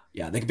 Yeah.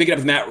 They could pick it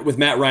up with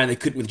Matt Ryan. They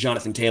couldn't with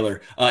Jonathan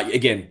Taylor.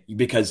 Again,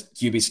 because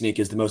QB sneak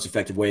is the most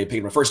effective way of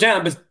picking up a first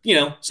down. But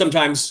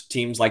sometimes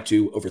teams like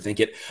to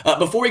overthink it.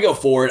 Before we go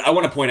forward, I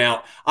want to point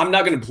out I'm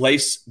not going to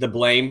place the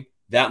blame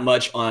that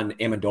much on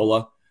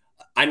Amendola.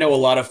 I know a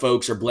lot of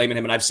folks are blaming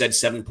him, and I've said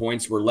 7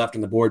 points were left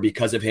on the board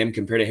because of him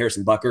compared to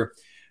Harrison Butker.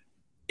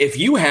 If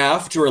you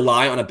have to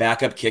rely on a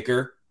backup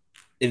kicker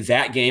in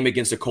that game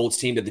against a Colts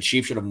team that the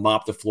Chiefs should have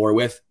mopped the floor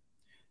with,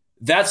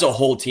 that's a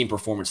whole team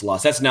performance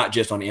loss. That's not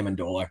just on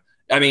Amendola.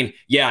 I mean,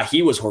 yeah,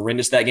 he was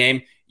horrendous that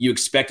game. You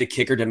expect a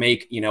kicker to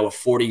make, a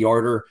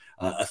 40-yarder,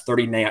 a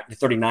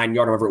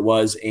 39-yarder, whatever it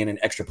was, and an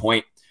extra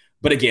point.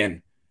 But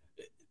again,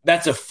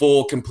 that's a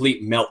full,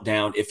 complete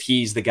meltdown if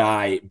he's the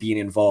guy being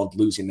involved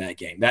losing that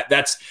game.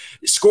 That's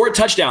score a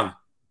touchdown.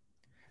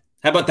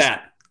 How about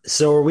that?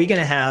 So are we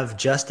going to have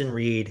Justin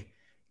Reid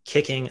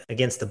kicking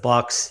against the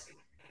Bucs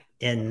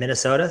in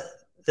Minnesota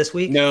this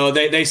week? No,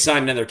 they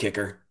signed another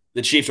kicker.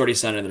 The Chiefs already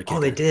signed another kicker.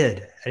 Oh, they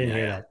did. I didn't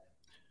hear that.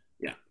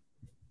 Yeah.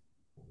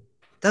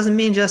 Doesn't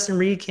mean Justin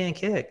Reid can't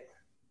kick.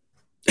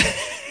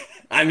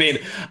 I mean,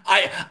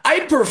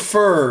 I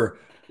prefer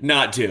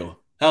not to.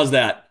 How's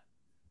that?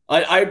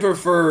 I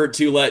prefer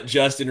to let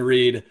Justin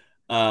Reid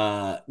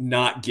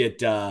not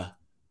get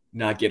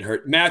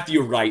hurt.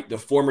 Matthew Wright, the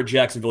former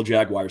Jacksonville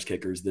Jaguars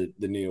kicker, is the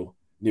new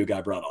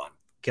guy brought on.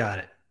 Got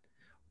it.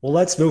 Well,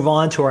 let's move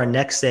on to our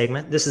next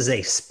segment. This is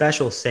a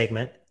special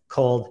segment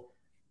called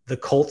The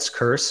Colts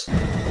Curse.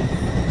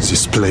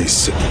 This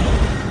place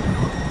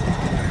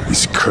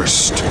is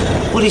cursed.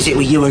 What is it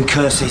with you and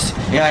curses?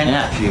 You ain't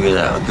happy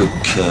without a good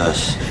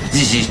curse.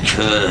 This is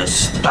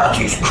cursed.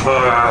 That is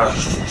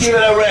cursed. Give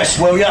it a rest,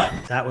 will ya?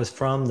 That was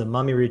from The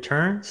Mummy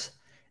Returns.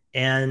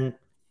 And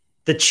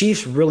the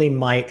Chiefs really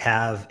might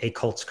have a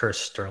Colts curse,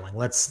 Sterling.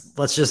 Let's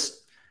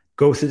just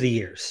go through the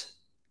years.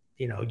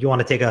 You want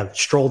to take a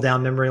stroll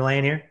down memory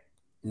lane here?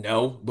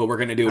 No, but we're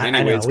going to do it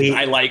anyways.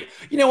 I like,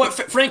 what?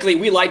 Frankly,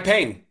 we like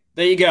pain.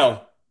 There you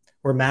go.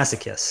 We're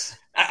masochists.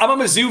 I'm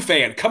a Mizzou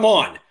fan. Come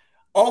on.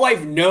 All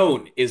I've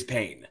known is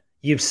pain.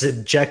 You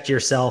subject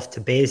yourself to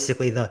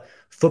basically the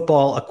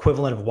football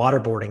equivalent of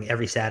waterboarding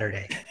every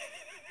Saturday.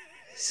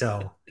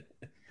 So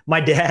my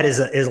dad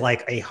is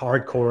like a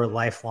hardcore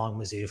lifelong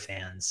Mizzou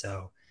fan.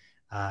 So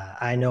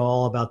I know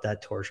all about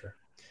that torture.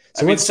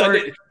 So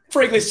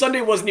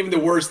Sunday wasn't even the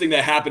worst thing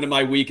that happened in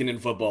my weekend in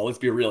football. Let's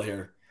be real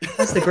here.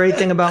 That's the great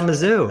thing about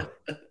Mizzou.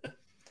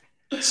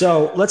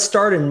 So let's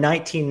start in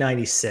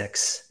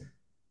 1996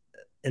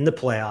 in the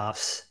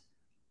playoffs.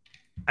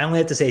 I only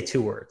have to say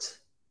 2 words.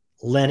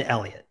 Len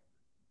Elliott.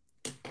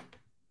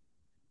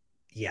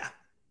 Yeah.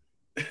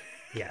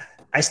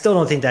 I still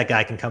don't think that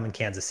guy can come in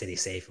Kansas City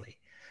safely.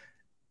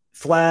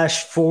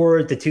 Flash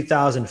forward to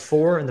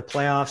 2004 in the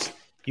playoffs.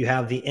 You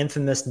have the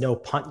infamous no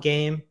punt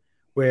game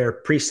where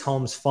Priest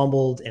Holmes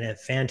fumbled and a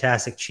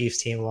fantastic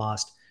Chiefs team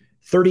lost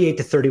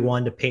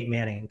 38-31 to Peyton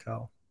Manning and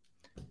co.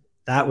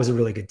 That was a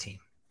really good team.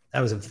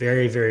 That was a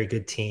very, very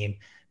good team.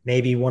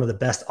 Maybe one of the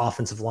best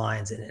offensive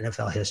lines in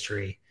NFL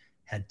history.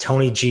 Had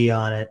Tony G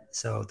on it.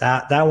 So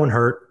that one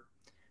hurt.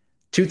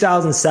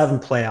 2007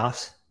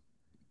 playoffs.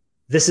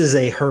 This is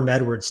a Herm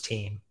Edwards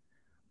team.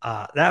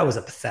 That was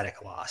a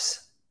pathetic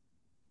loss.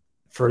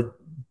 For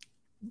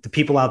the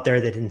people out there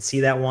that didn't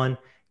see that one,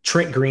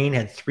 Trent Green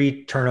had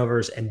 3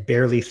 turnovers and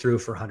barely threw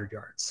for 100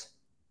 yards.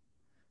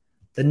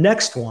 The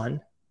next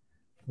one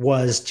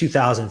was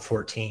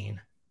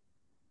 2014.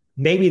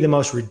 Maybe the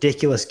most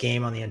ridiculous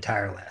game on the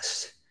entire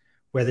list,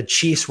 where the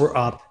Chiefs were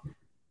up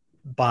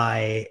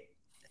by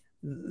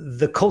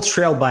the Colts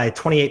trailed by a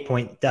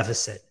 28-point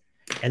deficit.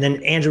 And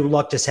then Andrew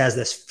Luck just has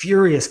this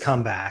furious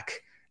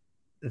comeback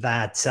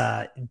that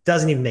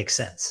doesn't even make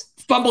sense.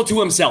 Fumbled to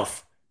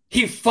himself.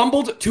 He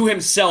fumbled to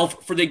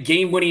himself for the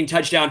game-winning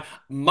touchdown.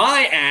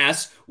 My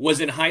ass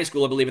was in high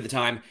school, I believe, at the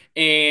time,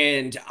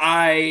 and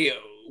I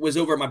was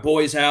over at my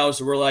boy's house,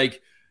 and we're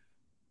like,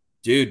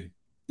 dude,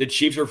 the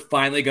Chiefs are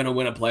finally going to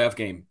win a playoff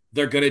game.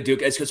 They're going to do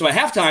it. So at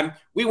halftime,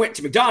 we went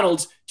to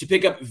McDonald's to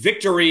pick up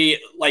Victory,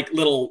 like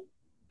little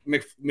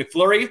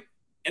McFlurry,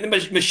 and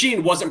the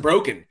machine wasn't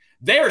broken.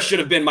 There should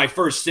have been my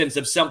first sense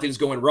of something's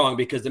going wrong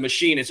because the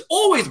machine is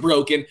always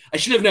broken. I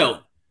should have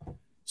known.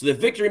 So the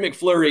Victory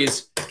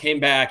McFlurries came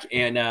back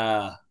and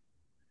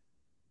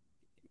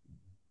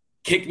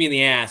kicked me in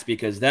the ass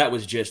because that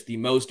was just the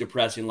most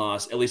depressing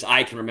loss, at least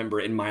I can remember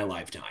in my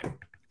lifetime.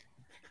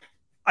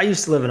 I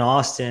used to live in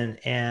Austin,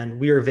 and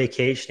we were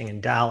vacationing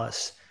in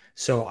Dallas.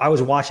 So I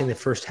was watching the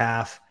first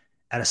half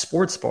at a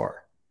sports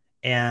bar,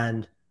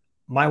 and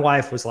my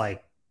wife was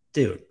like,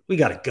 dude, we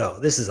got to go.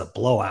 This is a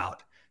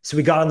blowout. So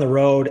we got on the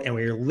road and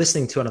we were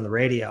listening to it on the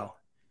radio.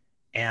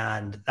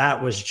 And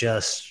that was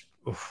just,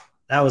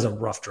 that was a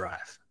rough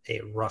drive,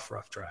 a rough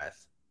drive.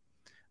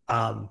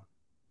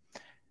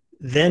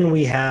 Then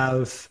we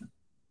have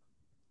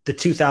the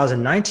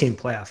 2019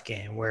 playoff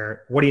game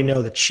where, what do you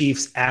know, the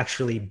Chiefs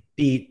actually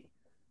beat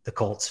the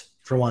Colts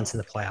for once in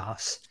the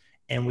playoffs.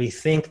 And we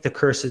think the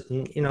curse,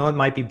 it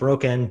might be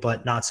broken,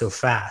 but not so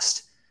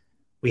fast.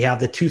 We have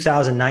the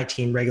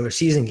 2019 regular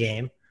season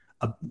game.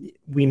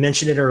 We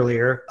mentioned it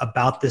earlier,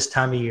 about this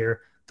time of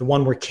year, the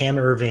one where Cam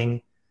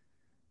Irving,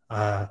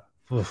 that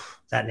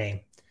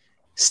name,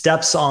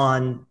 steps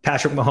on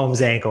Patrick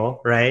Mahomes'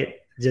 ankle, right?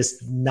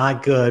 Just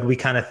not good. We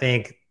kind of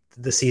think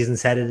the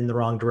season's headed in the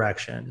wrong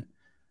direction.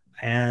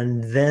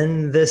 And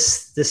then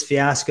this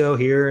fiasco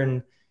here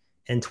in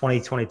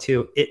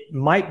 2022, it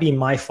might be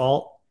my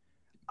fault.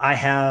 I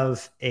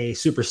have a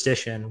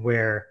superstition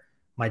where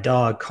my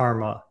dog,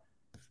 Karma,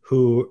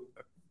 who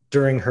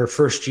during her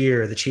first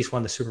year, the Chiefs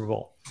won the Super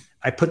Bowl,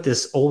 I put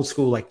this old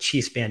school like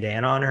Chiefs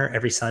bandana on her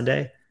every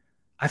Sunday.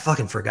 I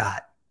fucking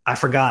forgot. I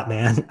forgot,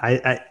 man.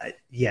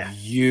 Yeah.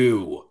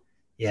 You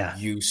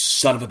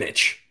son of a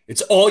bitch.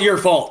 It's all your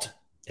fault.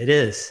 It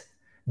is.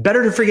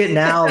 Better to forget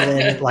now than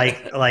in the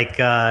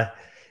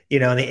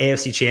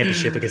AFC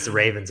Championship against the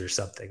Ravens or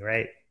something,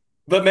 right?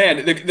 But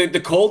man,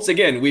 the Colts,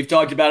 again, we've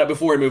talked about it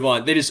before and move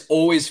on. They just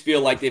always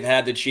feel like they've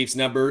had the Chiefs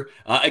number.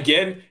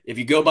 Again, if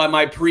you go by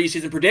my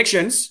preseason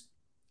predictions,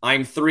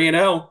 I'm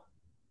 3-0.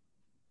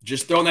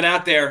 Just throwing that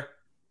out there.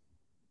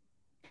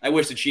 I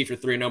wish the Chiefs were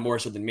 3-0 more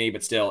so than me,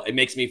 but still, it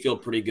makes me feel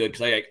pretty good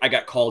because I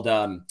got called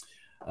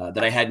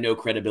that I had no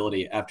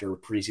credibility after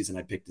preseason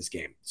I picked this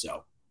game.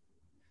 So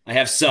I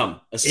have a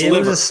sliver. It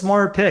was a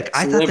smart pick.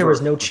 I thought there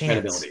was no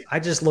chance. I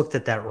just looked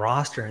at that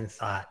roster and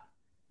thought,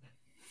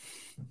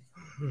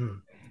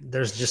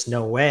 there's just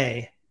no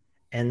way.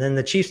 And then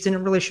the Chiefs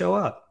didn't really show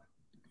up.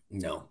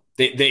 No,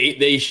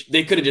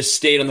 they could have just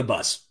stayed on the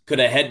bus, could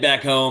have head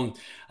back home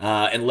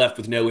and left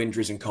with no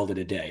injuries and called it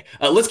a day.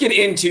 Let's get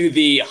into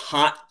the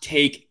Hot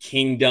Take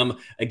Kingdom.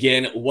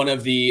 Again, one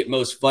of the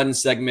most fun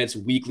segments,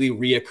 weekly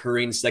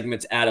reoccurring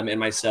segments Adam and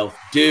myself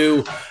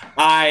do.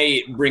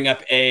 I bring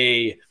up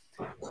a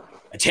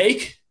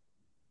take.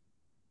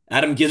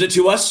 Adam gives it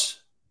to us.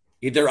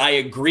 Either I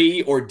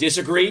agree or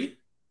disagree.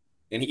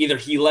 And either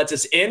he lets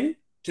us in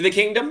to the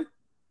kingdom,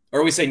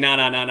 or we say, no,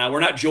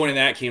 we're not joining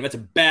that kingdom. That's a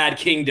bad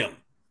kingdom.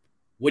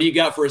 What do you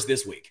got for us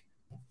this week?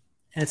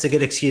 And it's a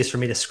good excuse for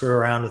me to screw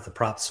around with the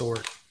prop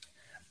sword.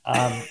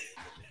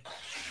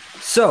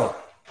 So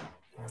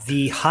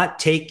the hot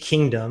take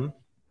kingdom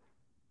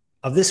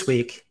of this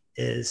week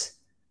is,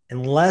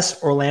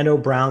 unless Orlando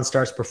Brown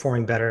starts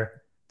performing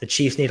better, the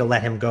Chiefs need to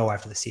let him go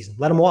after the season.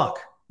 Let him walk.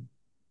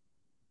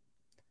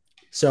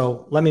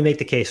 So let me make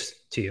the case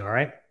to you, all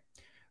right?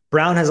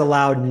 Brown has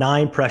allowed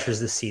 9 pressures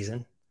this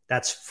season.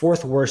 That's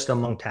 4th worst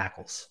among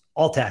tackles,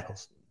 all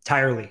tackles,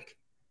 entire league.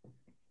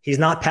 He's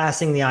not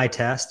passing the eye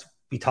test.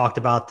 We talked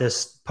about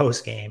this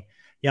post-game.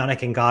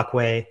 Yannick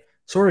Ngakoue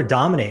sort of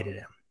dominated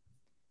him.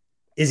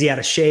 Is he out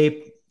of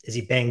shape? Is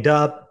he banged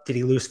up? Did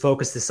he lose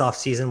focus this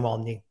offseason while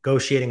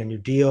negotiating a new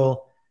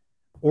deal?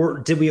 Or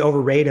did we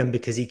overrate him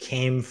because he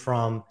came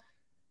from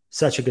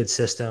such a good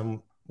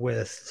system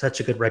with such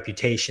a good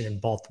reputation in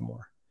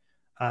Baltimore?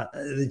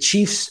 The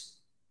Chiefs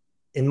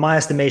in my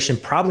estimation,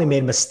 probably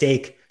made a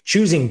mistake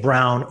choosing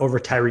Brown over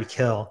Tyreek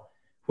Hill,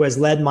 who has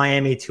led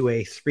Miami to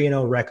a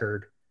 3-0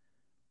 record,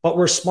 but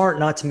we're smart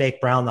not to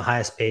make Brown the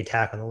highest paid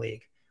tackle in the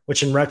league,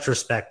 which in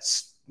retrospect,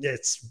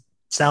 it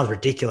sounds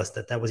ridiculous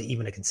that was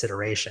even a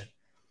consideration.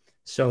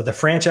 So the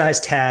franchise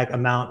tag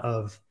amount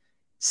of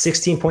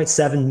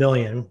 $16.7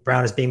 million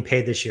Brown is being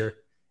paid this year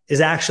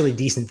is actually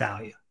decent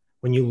value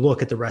when you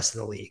look at the rest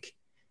of the league.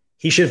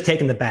 He should have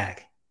taken the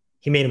bag.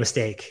 He made a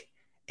mistake,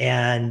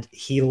 and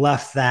he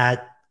left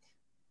that,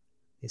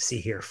 let's see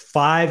here,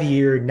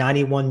 5-year,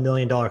 $91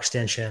 million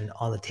extension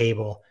on the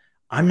table.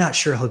 I'm not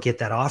sure he'll get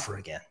that offer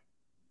again.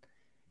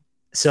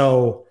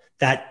 So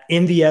that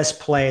MVS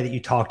play that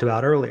you talked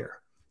about earlier,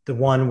 the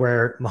one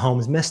where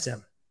Mahomes missed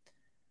him,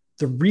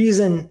 the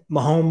reason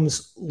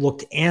Mahomes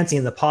looked antsy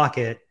in the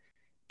pocket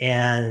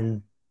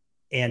and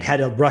had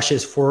to rush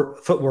his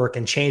footwork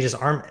and change his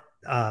arm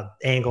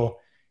angle,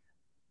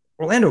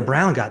 Orlando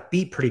Brown got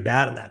beat pretty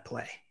bad on that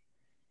play.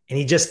 And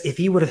if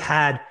he would have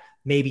had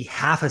maybe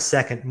half a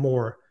second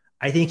more,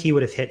 I think he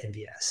would have hit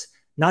MVS.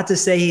 Not to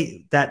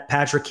say that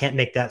Patrick can't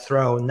make that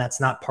throw, and that's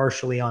not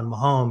partially on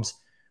Mahomes,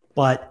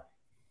 but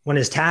when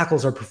his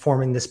tackles are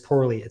performing this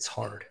poorly, it's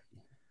hard.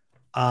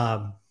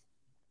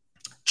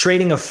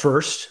 Trading a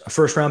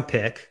first round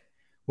pick,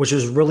 which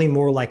is really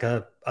more like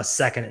a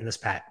second in this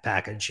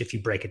package, if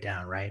you break it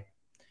down, right?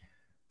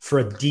 For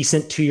a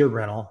decent 2-year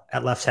rental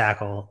at left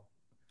tackle,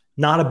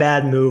 not a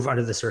bad move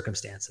under the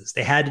circumstances.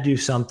 They had to do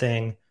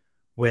something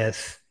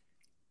with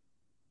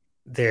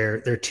their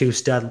 2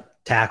 stud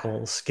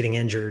tackles getting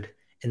injured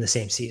in the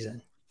same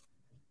season.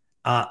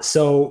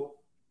 So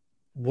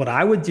what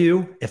I would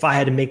do if I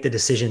had to make the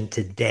decision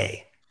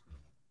today,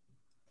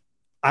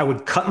 I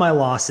would cut my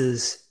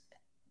losses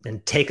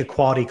and take a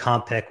quality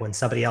comp pick when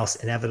somebody else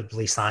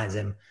inevitably signs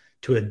him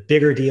to a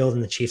bigger deal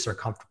than the Chiefs are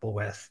comfortable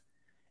with.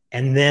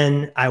 And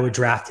then I would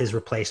draft his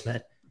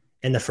replacement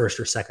in the first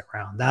or second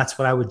round. That's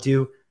what I would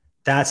do.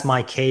 That's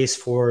my case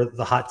for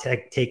the hot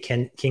take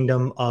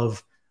kingdom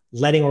of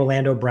letting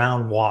Orlando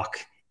Brown walk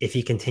if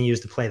he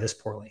continues to play this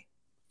poorly.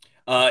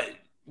 I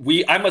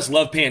must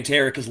love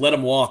Pantera because let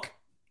him walk.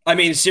 I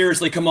mean,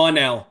 seriously, come on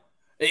now.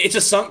 It's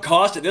a sunk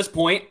cost at this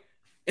point.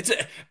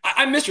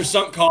 I'm Mr.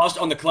 Sunk Cost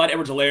on the Clyde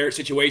Edwards-Helaire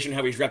situation,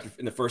 how he's drafted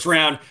in the first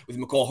round, with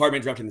McCall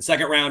Hardman drafted in the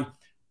second round.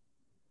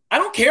 I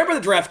don't care about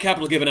the draft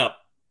capital given up.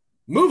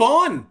 Move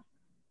on.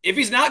 If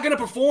he's not going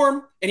to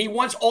perform and he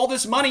wants all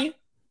this money,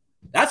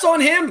 that's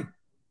on him.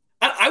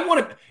 I'd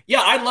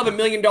love $1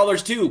 million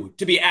too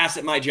to be asked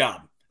at my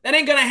job. That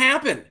ain't going to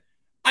happen.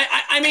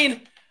 I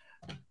mean,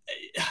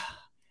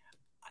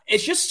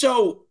 it's just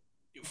so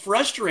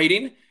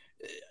frustrating.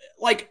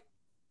 Like,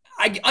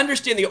 I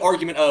understand the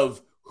argument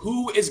of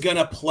who is going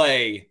to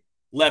play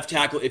left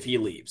tackle if he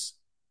leaves.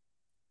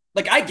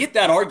 Like, I get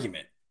that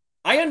argument.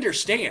 I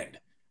understand.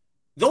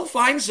 They'll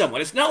find someone.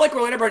 It's not like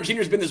Orlando Brown Jr.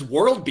 has been this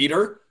world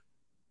beater.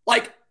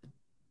 Like,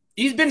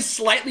 he's been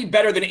slightly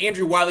better than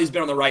Andrew Wiley's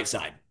been on the right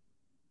side.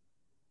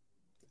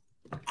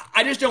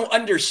 I just don't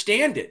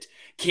understand it.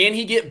 Can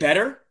he get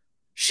better?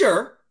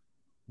 Sure.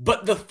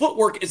 But the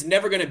footwork is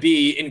never going to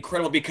be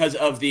incredible because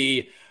of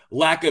the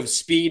lack of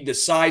speed, the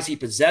size he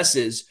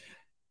possesses.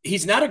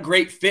 He's not a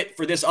great fit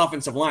for this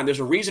offensive line. There's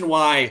a reason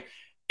why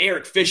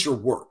Eric Fisher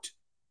worked.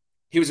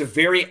 He was a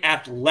very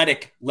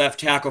athletic left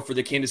tackle for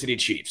the Kansas City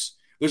Chiefs.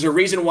 There's a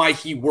reason why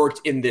he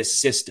worked in this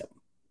system.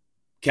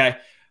 Okay?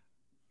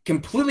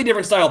 Completely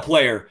different style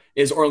player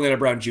is Orlando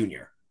Brown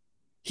Jr.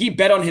 He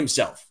bet on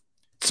himself.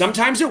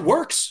 Sometimes it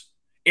works.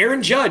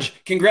 Aaron Judge,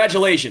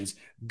 congratulations.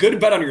 Good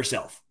bet on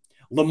yourself.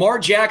 Lamar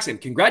Jackson,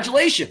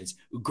 congratulations.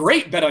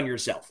 Great bet on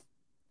yourself.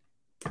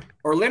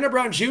 Orlando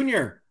Brown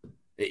Jr.,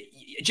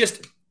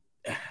 just,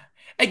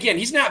 again,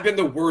 he's not been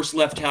the worst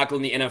left tackle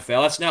in the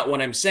NFL. That's not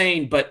what I'm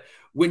saying. But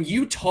when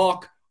you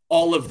talk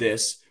all of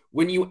this,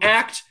 when you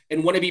act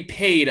and want to be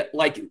paid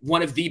like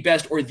one of the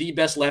best or the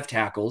best left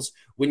tackles,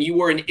 when you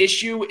were an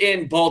issue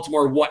in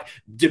Baltimore,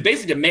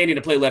 basically demanding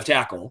to play left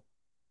tackle,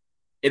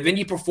 and then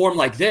you perform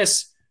like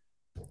this,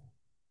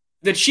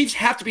 the Chiefs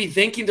have to be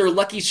thanking their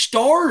lucky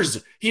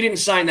stars he didn't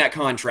sign that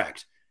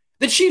contract.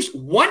 The Chiefs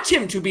want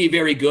him to be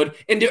very good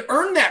and to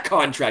earn that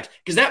contract,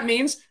 because that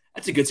means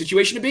that's a good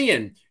situation to be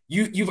in.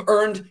 You've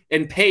earned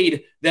and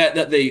paid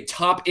the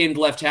top end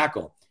left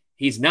tackle.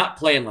 He's not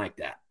playing like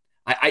that.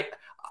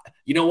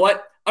 You know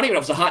what? I don't even know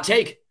if it's a hot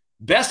take.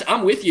 Best,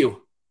 I'm with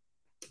you.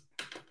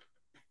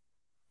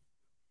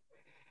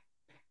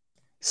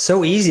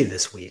 So easy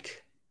this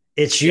week.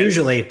 It's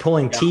usually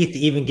pulling teeth to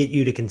even get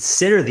you to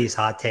consider these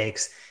hot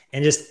takes,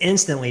 and just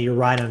instantly you're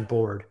right on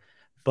board.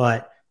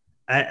 But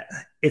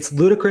it's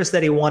ludicrous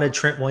that he wanted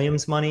Trent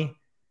Williams money,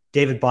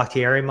 David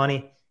Bakhtiari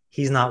money.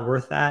 He's not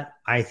worth that.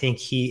 I think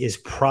he is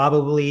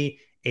probably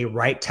a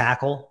right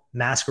tackle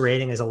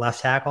masquerading as a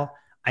left tackle.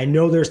 I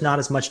know there's not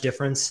as much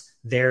difference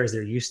there as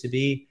there used to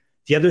be.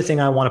 The other thing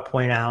I want to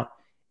point out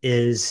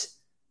is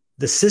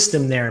the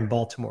system there in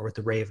Baltimore with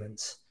the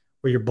Ravens,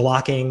 where you're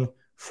blocking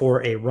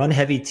for a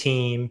run-heavy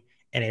team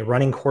and a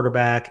running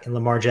quarterback in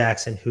Lamar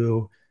Jackson,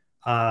 who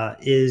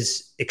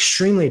is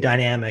extremely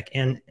dynamic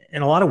and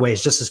in a lot of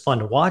ways just as fun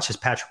to watch as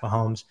Patrick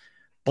Mahomes,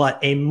 but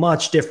a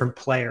much different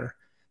player.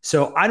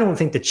 So I don't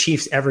think the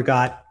Chiefs ever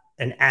got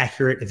an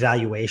accurate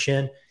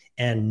evaluation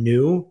and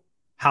knew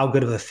how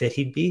good of a fit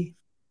he'd be.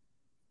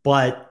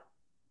 But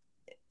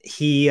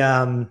he,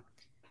 in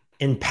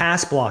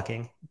pass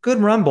blocking, good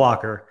run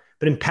blocker,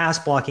 but in pass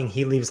blocking,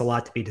 he leaves a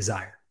lot to be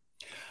desired.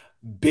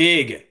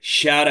 Big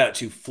shout out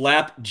to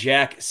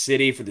Flapjack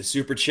City for the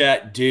super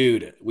chat.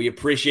 Dude, we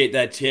appreciate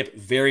that tip.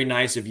 Very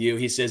nice of you.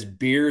 He says,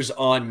 beers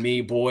on me,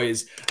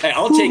 boys. Hey,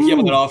 I'll take you up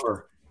on that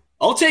offer.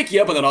 I'll take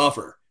you up on that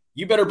offer.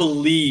 You better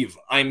believe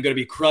I'm going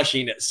to be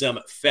crushing some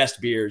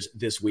Fest beers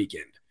this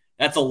weekend.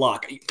 That's a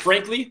lock.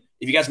 Frankly,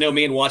 if you guys know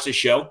me and watch this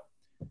show,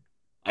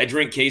 I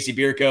drink KC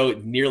Bier Co.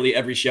 nearly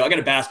every show. I got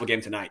a basketball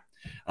game tonight.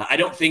 I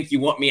don't think you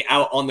want me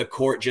out on the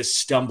court just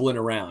stumbling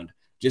around,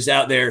 just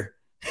out there.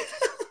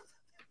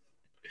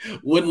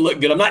 Wouldn't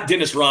look good. I'm not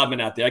Dennis Rodman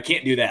out there. I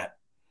can't do that.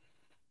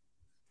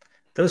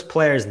 Those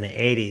players in the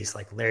 80s,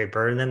 like Larry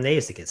Bird and them, they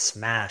used to get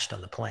smashed on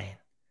the plane.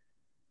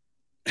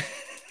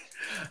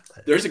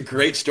 There's a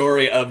great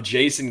story of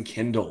Jason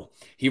Kendall.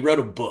 He wrote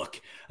a book.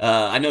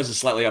 I know this is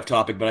slightly off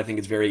topic, but I think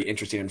it's very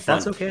interesting and fun.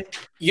 That's okay.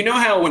 You know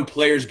how when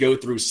players go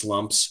through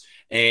slumps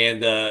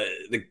and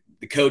the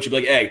coach will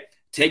be like, hey,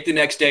 take the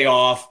next day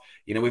off.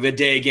 We have a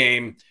day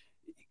game.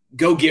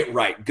 Go get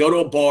right. Go to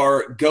a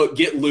bar. Go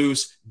get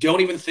loose.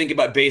 Don't even think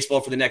about baseball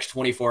for the next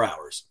 24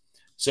 hours.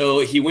 So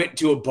he went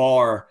to a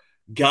bar,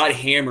 got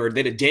hammered.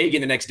 They had a day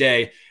game the next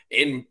day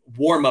in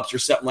warm-ups or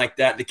something like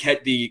that.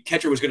 The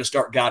catcher was going to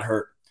start, got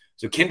hurt.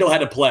 So Kendall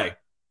had to play.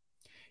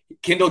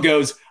 Kendall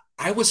goes,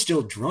 I was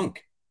still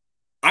drunk.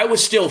 I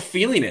was still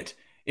feeling it.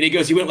 And he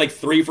goes, he went like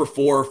 3 for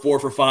 4, 4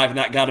 for 5, and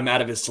that got him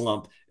out of his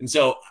slump. And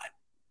so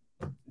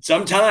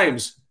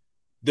sometimes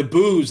the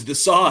booze, the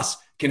sauce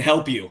can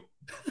help you.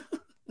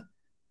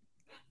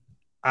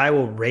 I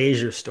will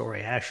raise your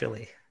story,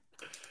 actually.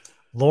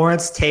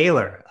 Lawrence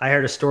Taylor. I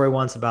heard a story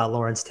once about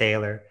Lawrence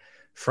Taylor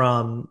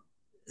from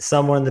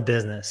someone in the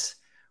business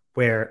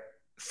where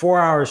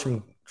 4 hours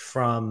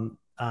from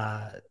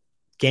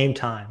game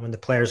time, when the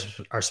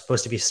players are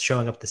supposed to be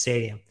showing up at the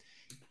stadium,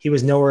 he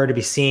was nowhere to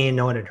be seen.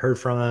 No one had heard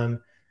from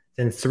him.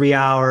 Then 3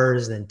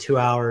 hours, then 2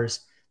 hours.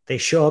 They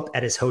show up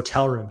at his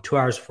hotel room 2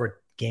 hours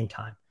before game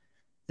time.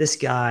 This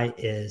guy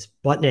is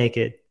butt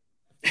naked,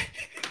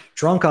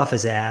 drunk off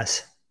his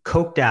ass,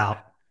 coked out.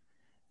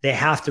 They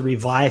have to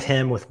revive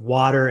him with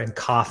water and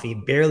coffee,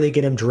 barely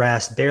get him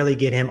dressed, barely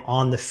get him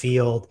on the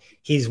field.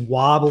 He's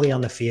wobbly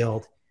on the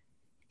field.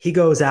 He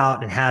goes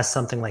out and has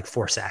something like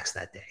 4 sacks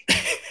that day.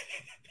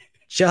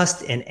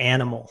 Just an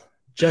animal.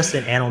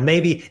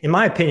 Maybe, in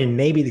my opinion,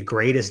 maybe the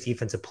greatest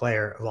defensive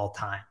player of all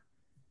time.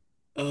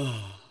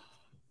 Oh,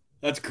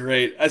 that's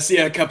great. I see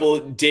a couple.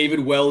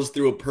 David Wells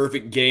threw a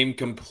perfect game,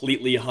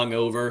 completely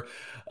hungover.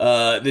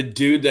 The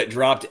dude that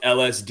dropped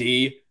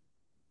LSD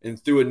and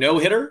threw a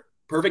no-hitter.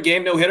 Perfect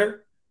game,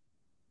 no-hitter.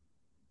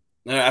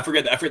 I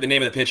forget the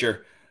name of the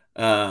pitcher.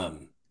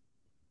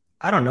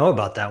 I don't know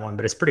about that one,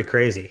 but it's pretty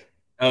crazy.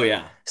 Oh,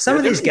 yeah. Some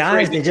of these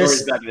guys,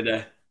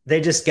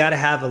 they just got to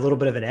have a little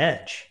bit of an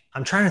edge.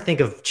 I'm trying to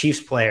think of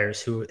Chiefs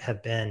players who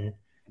have been.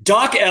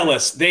 Doc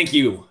Ellis, thank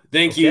you.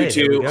 Thank you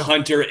to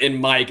Hunter and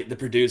Mike, the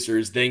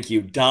producers. Thank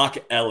you. Doc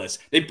Ellis.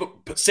 They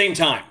same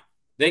time.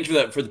 Thanks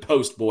for the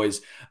post,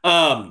 boys.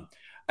 I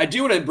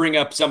do want to bring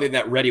up something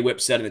that Reddy Whip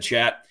said in the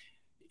chat.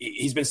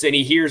 He's been saying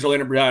he hears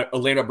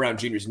Orlando Brown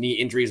Jr.'s knee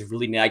injuries have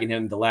really nagging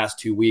him the last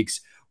 2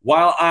 weeks.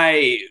 While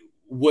I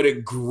would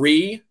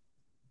agree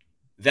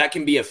that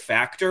can be a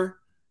factor,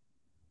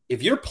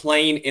 if you're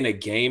playing in a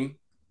game,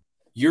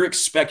 you're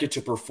expected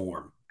to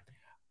perform.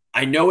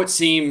 I know it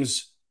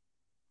seems,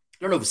 I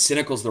don't know if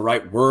cynical is the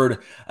right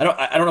word. I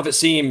don't know if it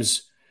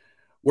seems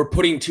we're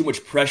putting too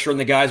much pressure on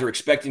the guys or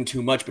expecting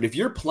too much, but if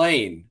you're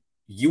playing,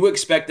 you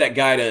expect that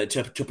guy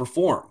to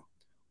perform.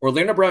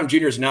 Orlando Brown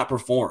Jr. has not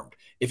performed.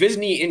 If his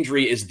knee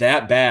injury is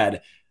that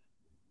bad,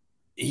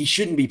 he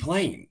shouldn't be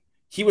playing.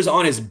 He was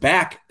on his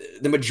back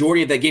the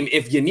majority of that game.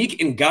 If Yannick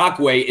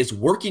Ngakoue is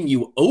working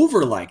you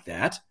over like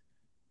that,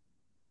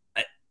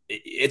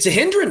 it's a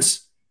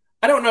hindrance.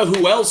 I don't know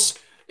who else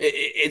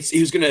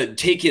who's going to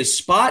take his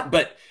spot,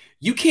 but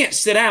you can't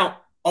sit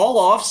out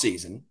all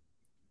offseason,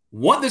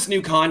 want this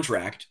new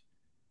contract,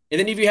 and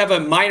then if you have a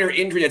minor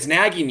injury that's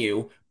nagging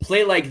you,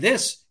 play like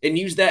this and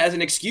use that as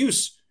an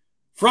excuse.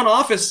 Front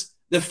office,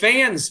 the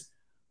fans,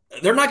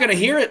 they're not going to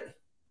hear it.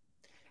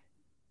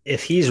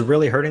 If he's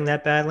really hurting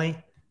that badly,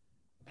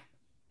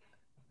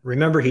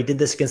 remember he did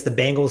this against the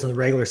Bengals in the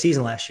regular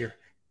season last year.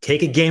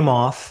 Take a game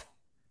off,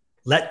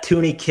 let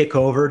Tooney kick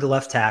over to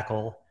left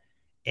tackle,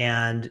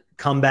 and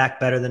come back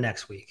better the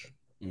next week.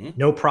 Mm-hmm.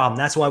 No problem.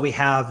 That's why we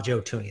have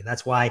Joe Tooney.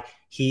 That's why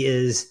he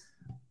is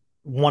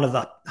one of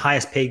the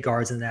highest paid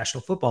guards in the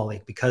National Football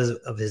League because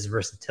of his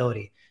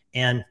versatility.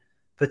 And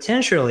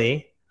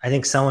potentially, I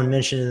think someone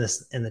mentioned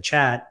this in the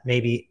chat,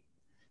 maybe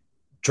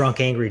drunk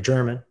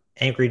German.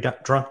 I'm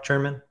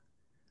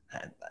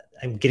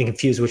getting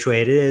confused which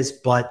way it is,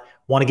 but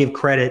want to give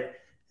credit,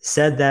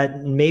 said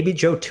that maybe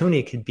Joe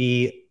Tooney could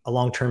be a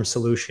long-term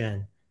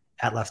solution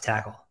at left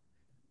tackle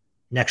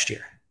next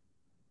year.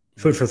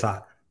 Food for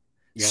thought.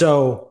 Yeah.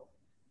 So,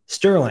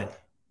 Sterling,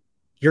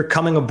 you're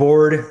coming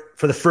aboard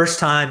for the first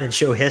time in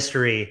show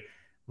history,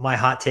 my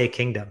hot take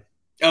kingdom.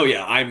 Oh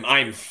yeah,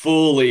 I'm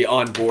fully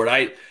on board.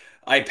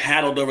 I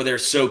paddled over there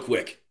so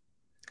quick.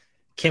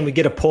 Can we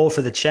get a poll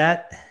for the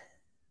chat?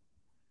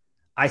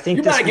 I think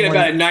you're about to get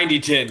about a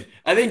 90-10.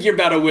 I think you're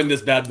about to win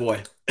this bad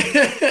boy.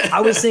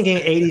 I was thinking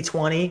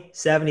 80-20,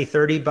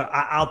 70-30, but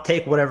I'll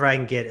take whatever I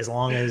can get as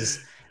long as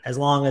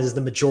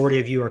the majority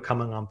of you are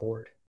coming on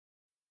board.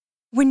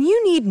 When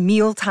you need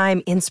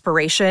mealtime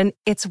inspiration,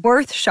 it's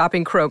worth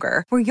shopping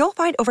Kroger, where you'll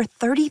find over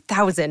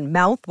 30,000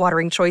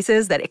 mouth-watering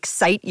choices that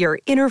excite your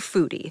inner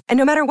foodie. And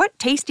no matter what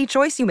tasty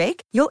choice you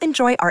make, you'll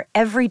enjoy our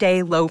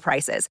everyday low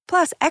prices,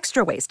 plus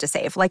extra ways to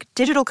save, like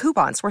digital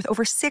coupons worth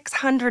over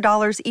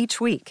 $600 each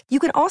week. You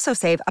can also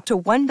save up to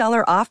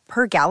 $1 off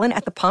per gallon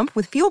at the pump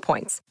with fuel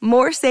points.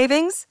 More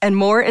savings and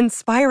more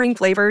inspiring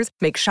flavors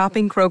make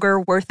shopping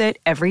Kroger worth it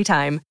every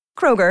time.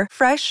 Kroger,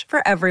 fresh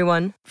for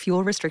everyone.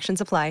 Fuel restrictions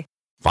apply.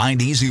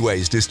 Find easy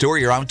ways to store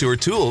your outdoor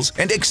tools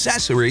and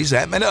accessories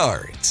at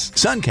Menards.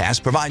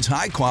 Suncast provides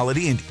high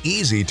quality and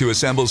easy to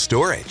assemble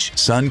storage.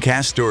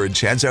 Suncast storage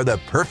sheds are the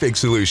perfect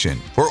solution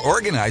for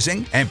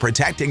organizing and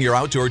protecting your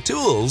outdoor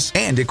tools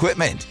and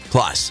equipment.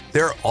 Plus,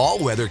 their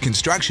all-weather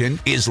construction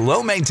is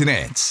low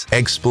maintenance.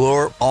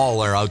 Explore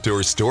all our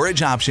outdoor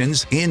storage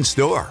options in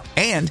store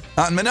and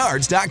on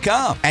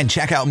Menards.com. And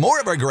check out more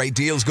of our great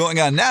deals going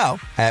on now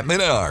at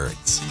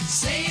Menards.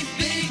 Save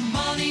big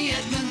money at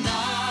Menards.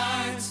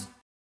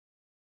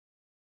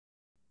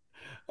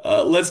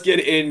 Let's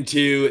get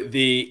into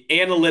the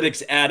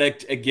Analytics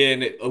Addict.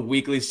 Again, a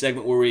weekly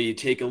segment where we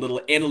take a little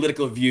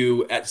analytical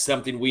view at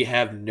something we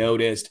have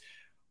noticed.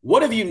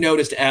 What have you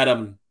noticed,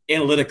 Adam,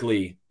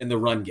 analytically in the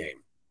run game?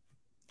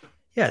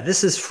 Yeah,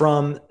 this is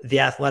from The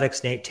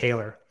Athletic's Nate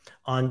Taylor.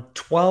 On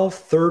 12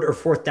 third or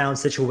fourth down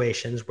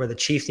situations where the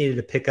Chiefs needed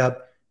to pick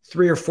up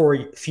 3 or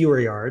 4 fewer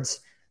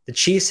yards, the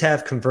Chiefs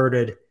have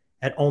converted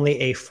at only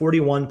a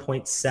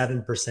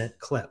 41.7%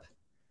 clip.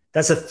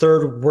 That's the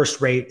third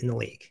worst rate in the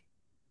league.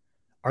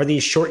 Are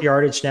these short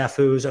yardage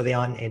snafus? Are they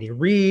on Andy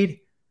Reid?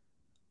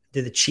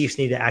 Did the Chiefs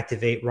need to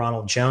activate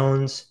Ronald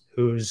Jones,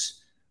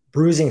 whose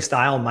bruising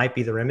style might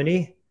be the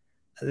remedy?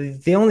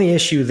 The only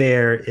issue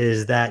there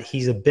is that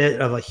he's a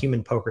bit of a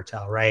human poker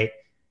tell, right?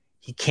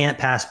 He can't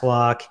pass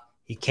block.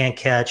 He can't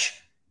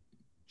catch.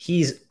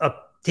 He's a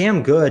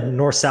damn good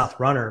north-south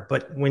runner,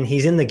 but when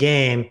he's in the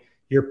game,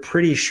 you're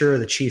pretty sure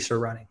the Chiefs are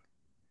running.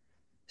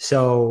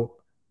 So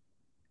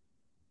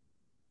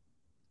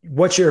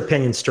what's your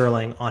opinion,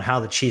 Sterling, on how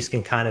the Chiefs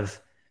can kind of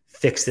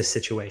fix this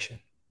situation?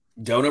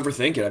 Don't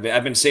overthink it.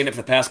 I've been saying it for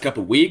the past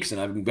couple of weeks,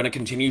 and I'm going to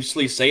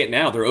continuously say it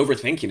now. They're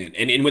overthinking it.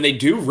 And when they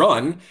do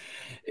run,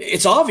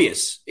 it's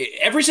obvious.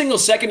 Every single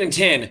 2nd and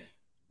 10,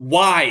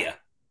 why?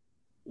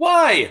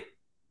 Why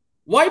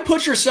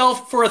put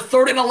yourself for a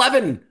 3rd and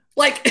 11?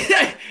 Like,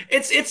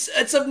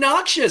 it's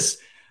obnoxious.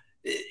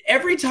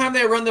 Every time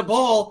they run the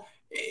ball,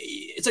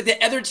 it's like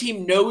the other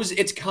team knows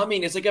it's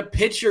coming. It's like a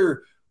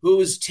pitcher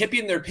who's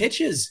tipping their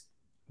pitches.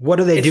 What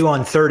do they do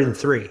on 3rd and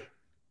 3?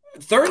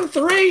 3rd and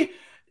 3,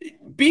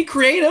 be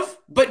creative,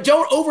 but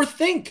don't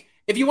overthink.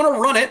 If you want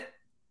to run it,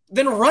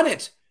 then run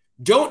it.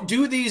 Don't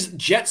do these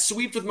jet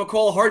sweeps with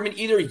McCall Hardman.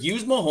 Either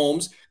use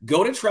Mahomes,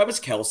 go to Travis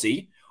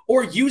Kelce,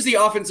 or use the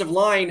offensive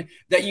line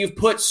that you've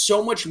put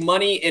so much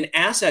money and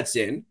assets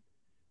in.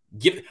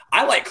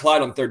 I like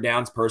Clyde on 3rd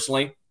downs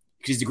personally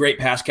because he's a great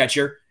pass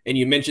catcher. And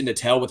you mentioned the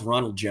tell with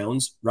Ronald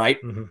Jones,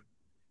 right? Mm-hmm.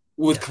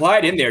 With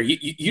Clyde in there,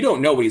 you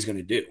don't know what he's going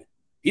to do.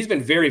 He's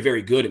been very,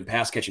 very good in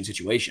pass-catching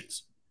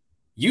situations.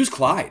 Use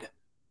Clyde.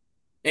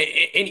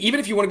 And even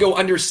if you want to go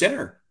under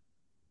center,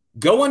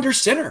 go under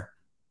center.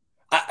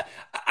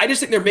 I just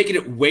think they're making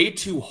it way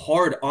too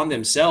hard on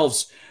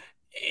themselves.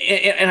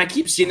 And I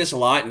keep seeing this a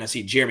lot, and I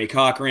see Jeremy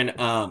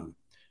Cochran.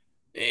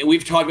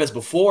 We've talked about this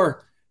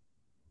before.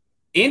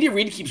 Andy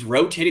Reid keeps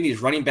rotating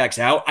these running backs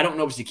out. I don't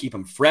know if it's to keep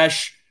them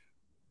fresh,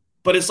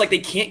 but it's like they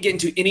can't get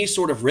into any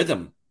sort of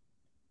rhythm.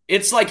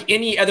 It's like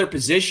any other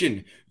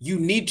position. You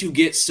need to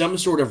get some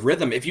sort of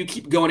rhythm. If you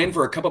keep going in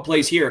for a couple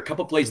plays here, a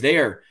couple plays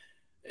there,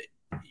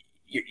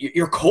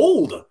 you're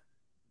cold.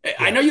 Yeah.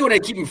 I know you want to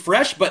keep them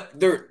fresh, but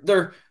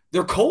they're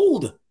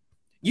cold.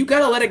 You got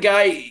to let a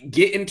guy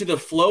get into the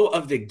flow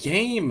of the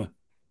game.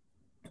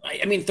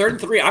 I mean, 3rd and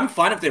 3, I'm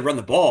fine if they run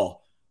the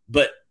ball,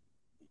 but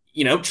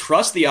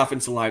trust the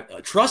offensive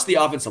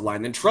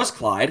line. Then trust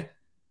Clyde.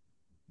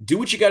 Do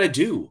what you got to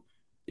do.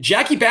 If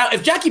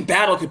Jackie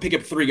Battle could pick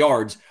up 3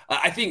 yards,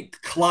 I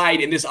think Clyde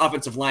in this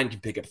offensive line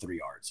can pick up 3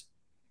 yards.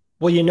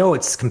 Well,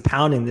 it's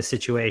compounding the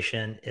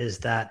situation is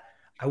that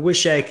I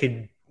wish I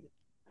could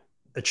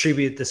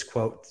attribute this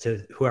quote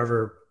to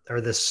whoever, or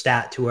this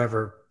stat to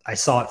whoever I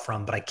saw it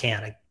from, but I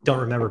can't. I don't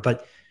remember.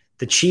 But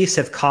the Chiefs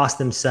have cost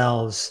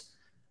themselves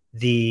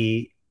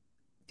the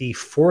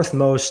 4th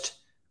most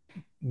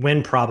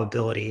win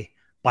probability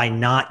by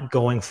not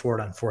going for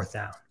it on 4th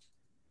down.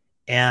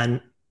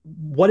 And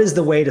what is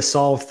the way to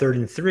solve 3rd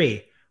and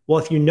 3? Well,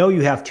 if you know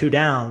you have 2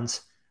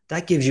 downs,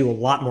 that gives you a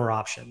lot more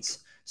options.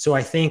 So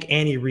I think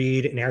Andy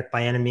Reid and Eric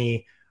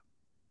Bieniemy,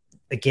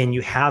 again,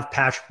 you have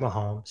Patrick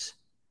Mahomes.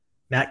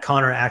 Matt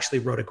Connor actually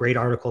wrote a great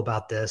article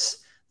about this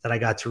that I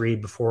got to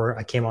read before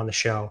I came on the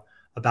show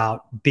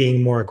about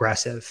being more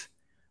aggressive.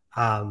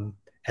 And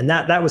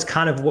that was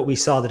kind of what we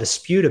saw the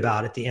dispute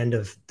about at the end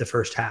of the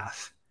first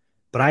half.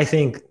 But I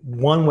think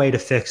one way to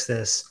fix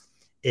this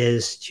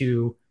is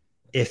to,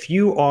 if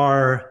you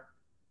are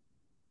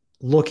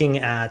looking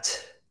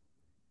at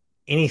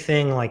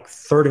anything like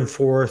 3rd and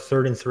 4,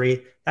 3rd and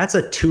 3, that's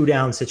a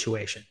 2-down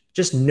situation.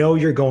 Just know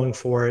you're going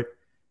for it,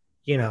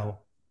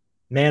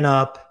 man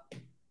up,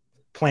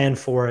 plan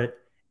for it.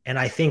 And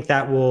I think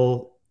that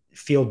will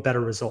field better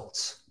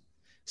results.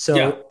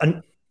 So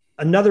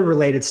another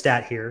related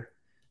stat here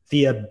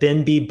via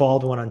Ben B.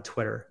 Baldwin on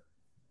Twitter,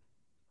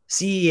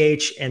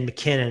 CEH and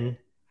McKinnon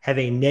have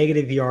a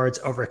negative yards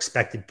over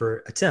expected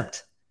per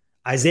attempt.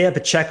 Isaiah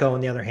Pacheco, on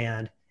the other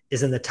hand,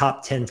 is in the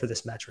top 10 for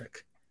this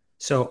metric.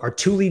 So our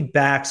 2 lead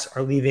backs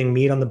are leaving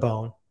meat on the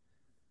bone,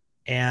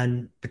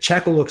 and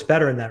Pacheco looks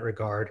better in that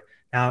regard.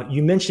 Now,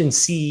 you mentioned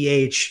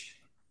CEH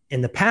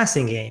in the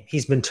passing game.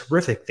 He's been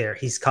terrific there.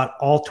 He's caught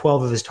all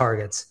 12 of his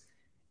targets.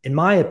 In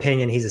my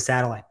opinion, he's a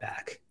satellite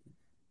back.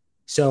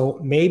 So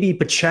maybe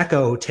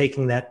Pacheco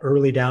taking that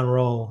early down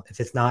role, if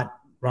it's not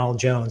Ronald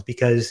Jones,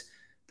 because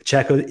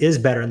Pacheco is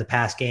better in the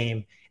pass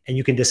game, and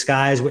you can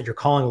disguise what you're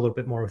calling a little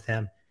bit more with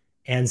him.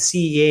 And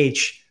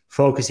CEH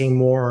focusing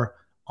more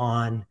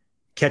on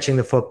catching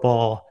the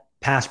football,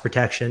 pass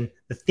protection,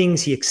 the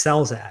things he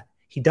excels at.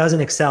 He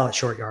doesn't excel at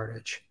short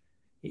yardage.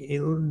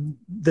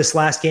 This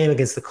last game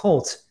against the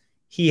Colts,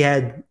 he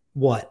had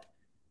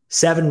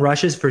 7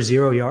 rushes for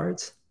 0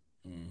 yards?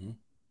 Mm-hmm.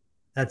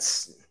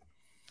 That's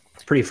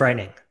pretty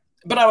frightening.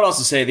 But I would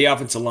also say the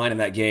offensive line in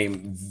that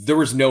game, there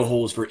was no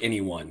holes for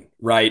anyone,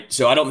 right?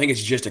 So I don't think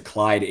it's just a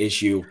Clyde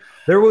issue.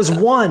 There was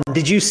one.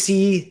 Did you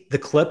see the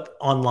clip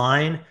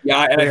online?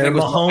 Yeah, and where I think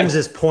Mahomes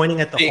is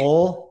pointing at the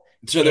hole?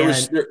 So there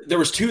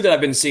was 2 that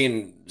I've been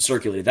seeing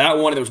circulated. That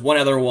one, there was one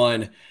other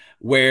one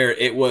where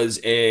it was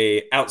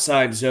a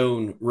outside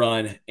zone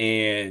run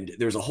and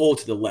there's a hole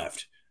to the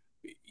left.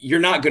 You're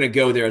not going to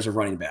go there as a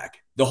running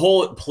back. The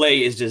whole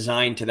play is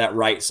designed to that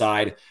right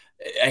side.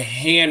 A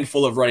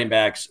handful of running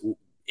backs,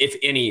 if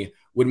any,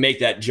 would make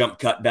that jump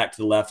cut back to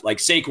the left. Like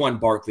Saquon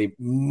Barkley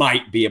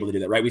might be able to do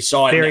that, right? We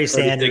saw it. Barry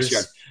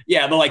Sanders.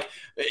 Yeah, but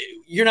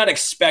you're not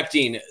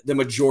expecting the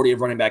majority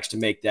of running backs to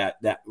make that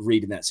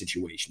read in that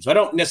situation. So I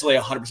don't necessarily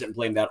 100%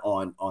 blame that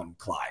on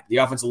Clyde. The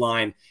offensive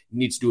line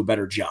needs to do a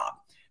better job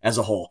as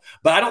a whole.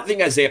 But I don't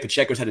think Isaiah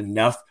Pacheco's had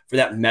enough for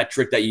that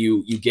metric that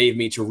you gave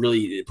me to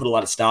really put a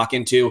lot of stock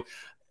into.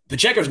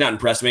 Pacheco's not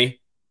impressed me,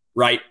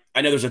 right?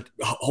 I know there's a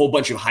whole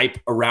bunch of hype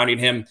around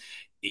him.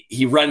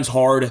 He runs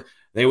hard.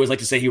 They always like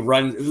to say he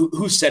runs.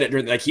 Who said it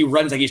during he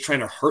runs like he's trying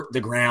to hurt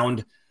the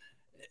ground.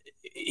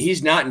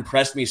 He's not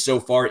impressed me so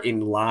far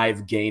in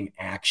live game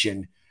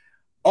action.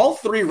 All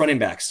 3 running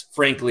backs,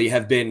 frankly,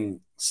 have been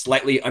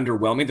slightly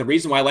underwhelming. The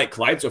reason why I like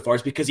Clyde so far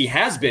is because he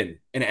has been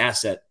an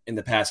asset in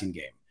the passing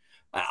game.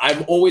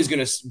 I'm always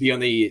going to be on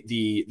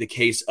the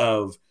case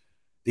of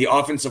the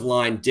offensive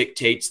line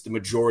dictates the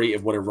majority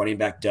of what a running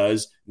back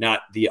does,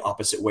 not the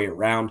opposite way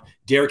around.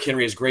 Derrick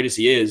Henry, as great as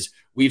he is,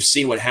 we've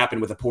seen what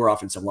happened with a poor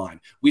offensive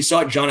line. We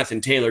saw Jonathan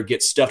Taylor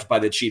get stuffed by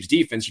the Chiefs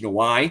defense. You know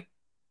why?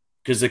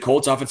 Because the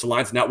Colts offensive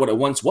line is not what it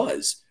once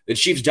was. The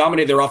Chiefs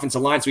dominated their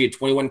offensive line, so he had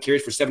 21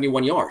 carries for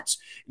 71 yards.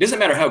 It doesn't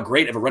matter how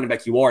great of a running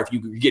back you are if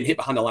you get hit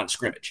behind the line of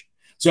scrimmage.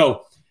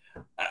 So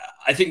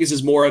I think this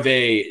is more of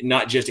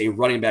not just a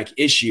running back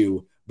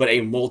issue, but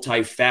a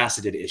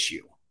multifaceted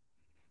issue.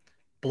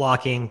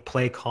 Blocking,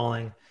 play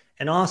calling,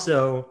 and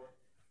also,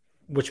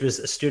 which was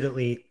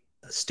astutely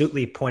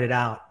pointed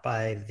out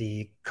by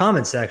the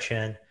comment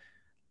section,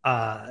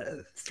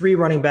 3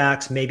 running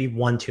backs, maybe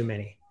 1 too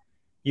many.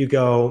 You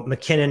go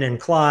McKinnon and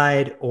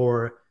Clyde,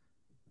 or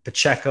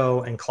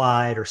Pacheco and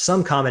Clyde, or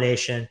some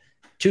combination.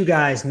 2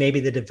 guys maybe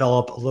that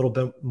develop a little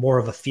bit more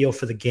of a feel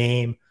for the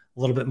game, a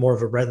little bit more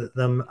of a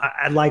rhythm.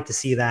 I'd like to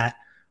see that.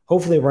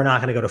 Hopefully we're not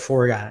going to go to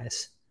 4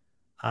 guys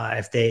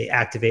if they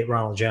activate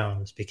Ronald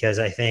Jones, because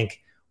I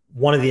think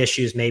one of the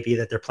issues may be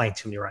that they're playing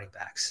too many running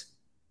backs.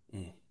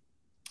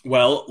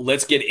 Well,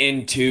 let's get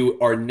into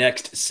our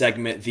next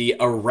segment, the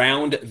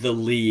Around the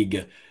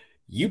League.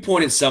 You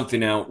pointed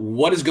something out.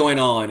 What is going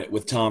on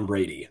with Tom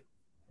Brady?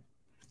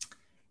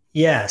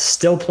 Yeah,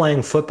 still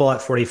playing football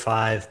at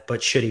 45,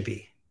 but should he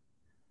be?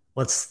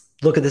 Let's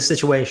look at the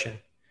situation.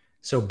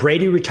 So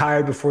Brady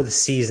retired before the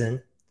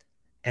season,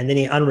 and then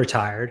he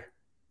unretired.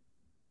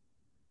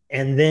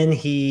 And then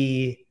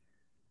he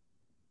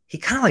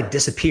kind of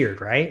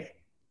disappeared, right?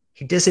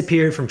 He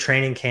disappeared from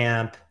training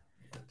camp,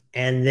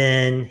 and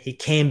then he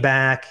came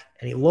back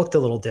and he looked a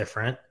little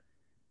different.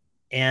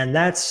 And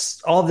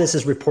all of this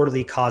is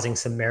reportedly causing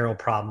some marital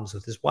problems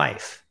with his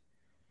wife.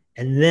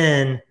 And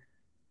then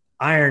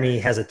irony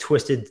has a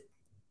twisted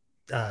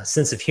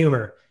sense of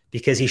humor,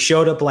 because he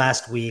showed up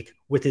last week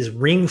with his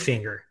ring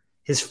finger,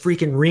 his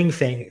freaking ring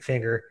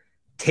finger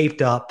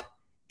taped up,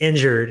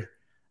 injured.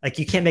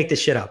 You can't make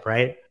this shit up,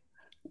 right?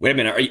 Wait a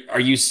minute. Are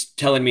you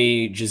telling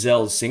me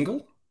Gisele's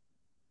single?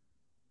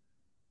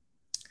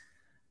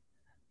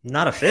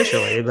 Not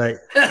officially, but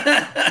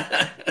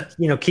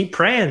keep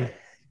praying.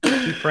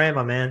 Keep praying,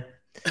 my man.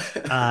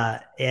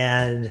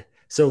 And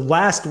so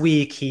last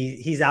week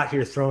he's out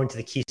here throwing to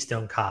the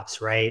Keystone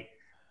Cops, right?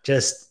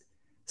 Just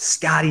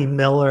Scotty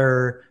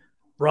Miller,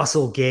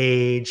 Russell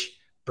Gage,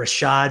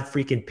 Brashad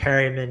freaking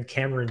Perryman,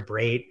 Cameron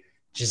Brate.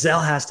 Gisele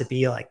has to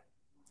be like,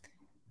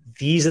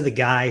 these are the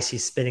guys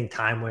he's spending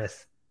time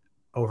with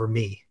over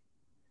me.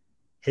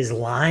 His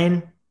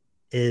line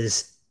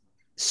is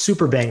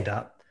super banged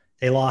up.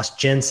 They lost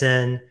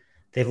Jensen.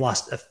 They've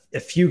lost a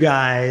few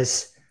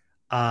guys.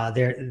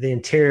 The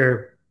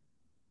interior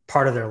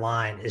part of their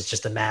line is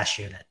just a mash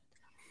unit.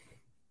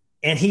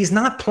 And he's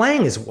not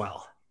playing as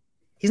well.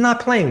 He's not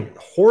playing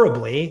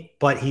horribly,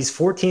 but he's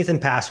 14th in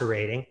passer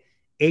rating,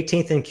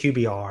 18th in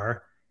QBR.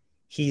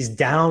 He's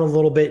down a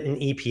little bit in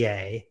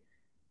EPA.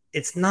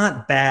 It's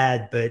not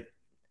bad, but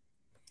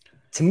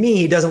to me,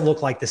 he doesn't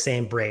look like the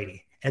same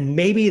Brady. And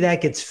maybe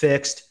that gets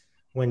fixed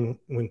when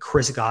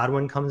Chris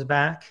Godwin comes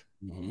back,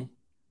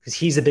 because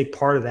he's a big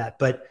part of that.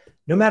 But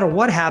no matter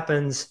what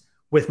happens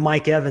with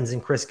Mike Evans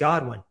and Chris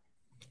Godwin,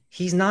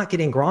 he's not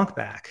getting Gronk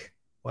back.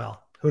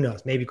 Well, who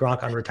knows? Maybe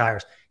Gronk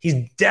unretires.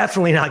 He's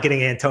definitely not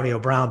getting Antonio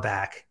Brown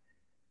back.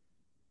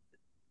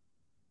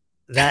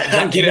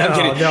 I'm kidding.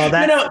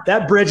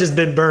 That bridge has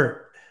been burnt.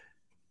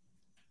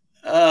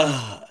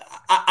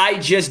 I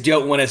just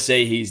don't want to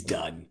say he's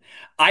done.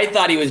 I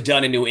thought he was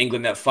done in New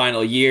England that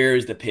final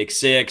years, the pick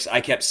six. I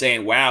kept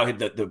saying, wow,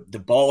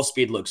 the ball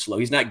speed looks slow.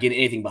 He's not getting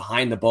anything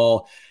behind the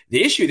ball.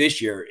 The issue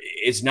this year,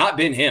 it's not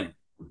been him.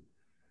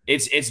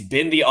 It's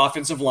been the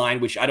offensive line,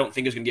 which I don't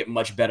think is going to get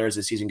much better as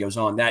the season goes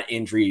on. That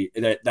injury,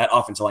 that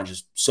offensive line,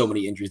 just so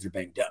many injuries, they're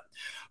banged up.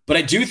 But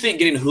I do think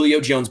getting Julio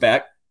Jones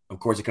back, of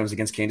course it comes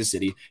against Kansas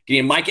City.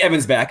 Getting Mike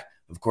Evans back,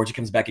 of course it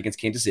comes back against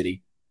Kansas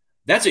City.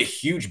 That's a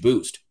huge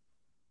boost.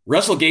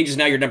 Russell Gage is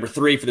now your number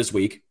 3 for this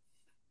week.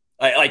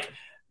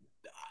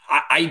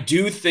 I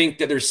do think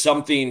that there's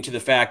something to the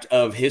fact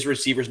of his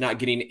receivers not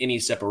getting any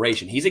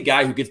separation. He's a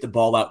guy who gets the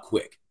ball out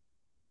quick.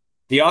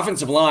 The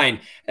offensive line,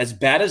 as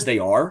bad as they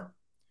are,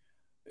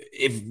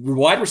 if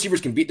wide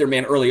receivers can beat their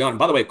man early on,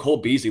 by the way, Cole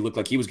Beasley looked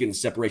like he was getting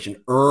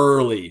separation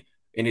early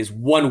in his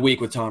 1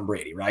 week with Tom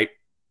Brady, right?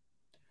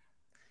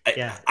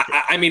 Yeah.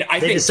 I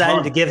think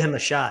decided to give him a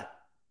shot.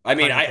 I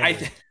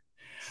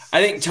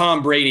think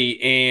Tom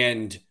Brady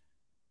and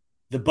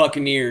the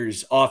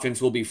Buccaneers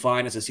offense will be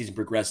fine as the season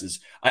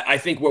progresses. I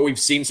think what we've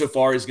seen so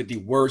far is the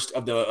worst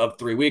of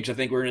 3 weeks. I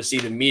think we're going to see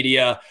the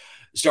media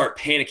start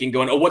panicking,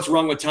 going, oh, what's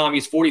wrong with Tom?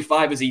 He's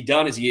 45. Is he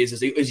done? Is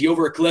he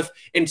over a cliff?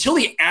 Until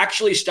he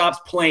actually stops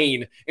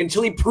playing,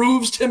 until he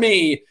proves to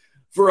me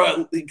for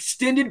an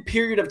extended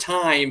period of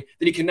time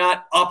that he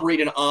cannot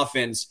operate an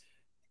offense,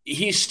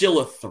 he's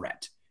still a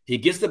threat. He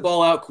gets the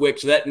ball out quick,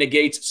 so that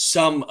negates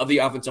some of the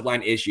offensive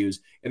line issues,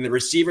 and the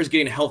receivers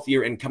getting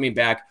healthier and coming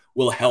back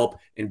will help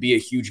and be a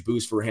huge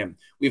boost for him.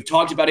 We've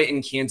talked about it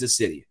in Kansas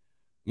City.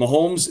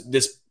 Mahomes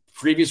this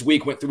previous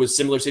week went through a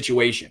similar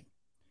situation.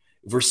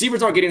 If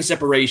receivers aren't getting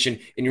separation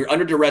and you're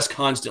under duress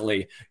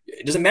constantly,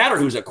 it doesn't matter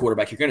who's at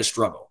quarterback, you're going to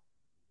struggle.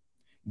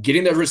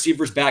 Getting the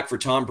receivers back for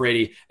Tom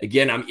Brady,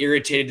 again, I'm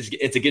irritated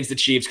it's against the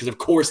Chiefs because of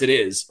course it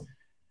is.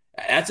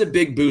 That's a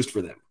big boost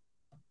for them.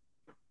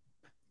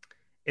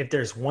 If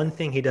there's one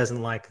thing he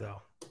doesn't like,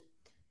 though,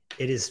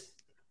 it is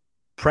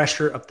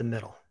pressure up the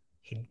middle.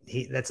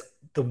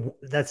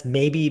 That's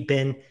maybe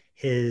been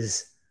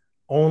his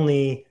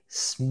only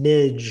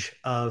smidge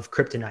of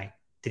kryptonite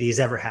that he's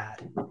ever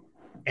had.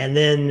 And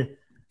then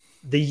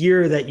the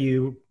year that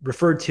you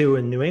referred to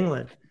in New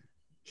England,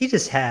 he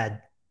just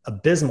had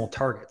abysmal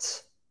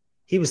targets.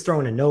 He was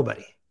throwing to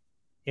nobody,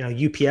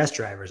 UPS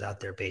drivers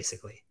out there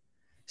basically.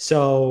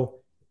 So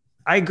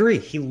I agree.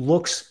 He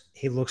looks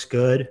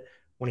good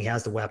when he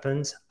has the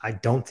weapons. I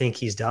don't think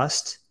he's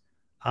dust.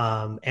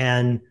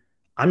 And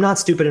I'm not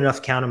stupid enough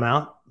to count him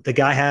out. The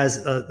guy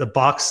has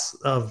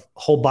the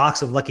whole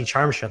box of Lucky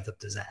Charms shoved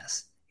up his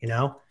ass.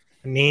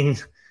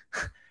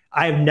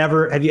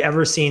 Have you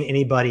ever seen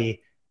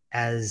anybody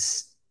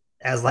as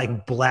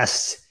like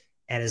blessed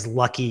and as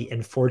lucky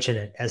and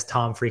fortunate as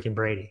Tom freaking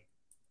Brady?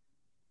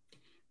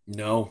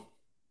 No.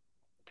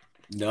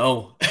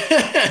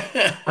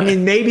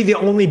 Maybe the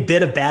only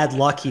bit of bad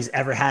luck he's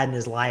ever had in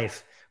his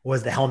life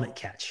was the helmet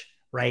catch,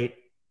 right?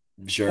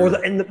 Sure.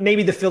 Or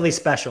maybe the Philly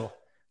special,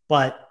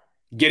 but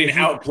getting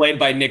outplayed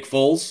by Nick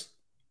Foles.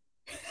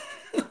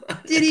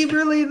 Did he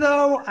really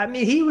though?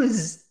 He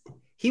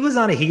was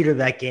on a heater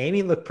that game.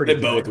 He looked pretty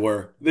good. They both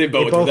were.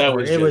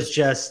 It was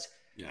just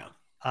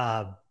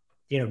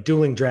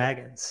dueling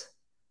dragons.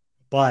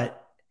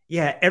 But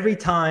yeah, every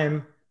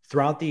time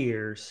throughout the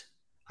years,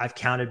 I've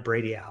counted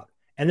Brady out.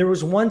 And there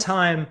was one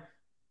time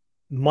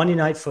Monday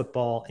Night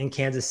Football in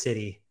Kansas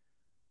City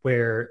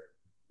where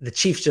the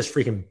Chiefs just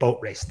freaking boat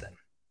raced them.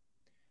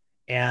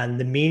 And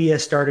the media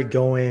started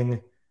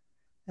going,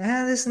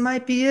 this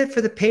might be it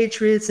for the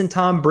Patriots and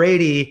Tom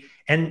Brady.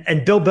 And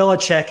Bill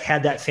Belichick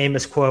had that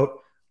famous quote,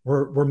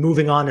 we're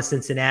moving on to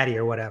Cincinnati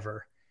or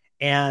whatever.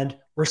 And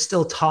we're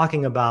still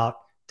talking about,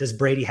 does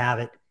Brady have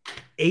it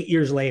 8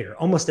 years later,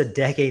 almost a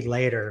decade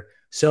later?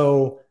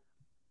 So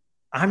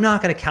I'm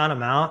not going to count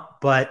him out,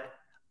 but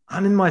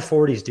I'm in my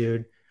 40s,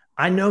 dude.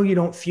 I know you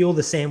don't feel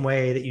the same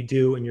way that you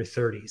do in your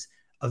 30s.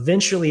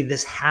 Eventually,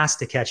 this has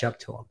to catch up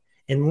to him.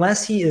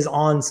 Unless he is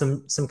on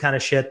some kind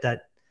of shit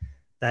that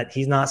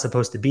he's not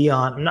supposed to be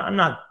on. I'm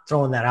not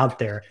throwing that out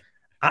there.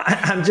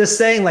 I'm just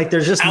saying, like,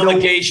 there's just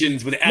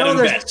allegations with Adam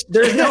Best.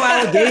 There's no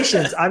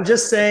allegations. I'm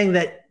just saying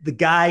that the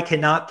guy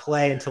cannot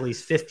play until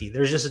he's 50.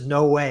 There's just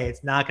no way.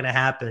 It's not going to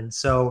happen.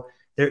 So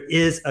there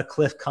is a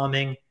cliff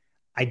coming.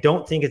 I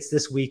don't think it's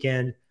this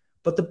weekend,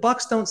 but the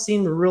Bucs don't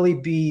seem to really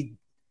be,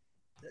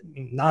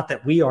 not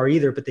that we are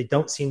either, but they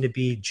don't seem to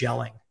be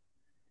gelling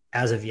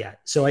as of yet.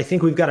 So I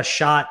think we've got a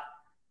shot.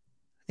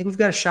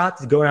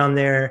 To go down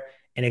there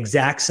and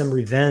exact some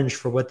revenge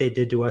for what they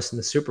did to us in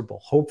the Super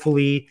Bowl.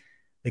 Hopefully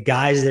the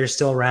guys that are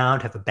still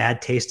around have a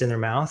bad taste in their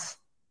mouth,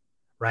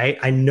 right?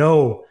 I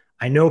know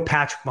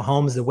Patrick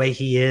Mahomes, the way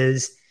he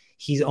is,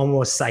 he's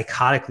almost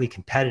psychotically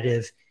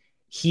competitive.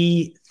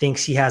 He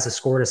thinks he has a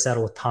score to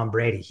settle with Tom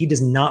Brady. He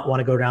does not want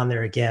to go down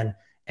there again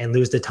and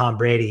lose to Tom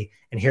Brady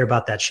and hear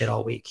about that shit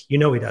all week. You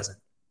know he doesn't.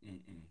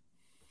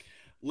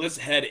 Let's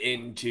head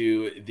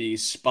into the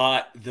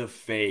Spot the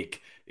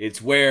Fake. It's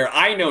where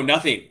I know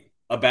nothing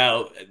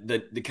about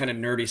the kind of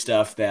nerdy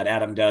stuff that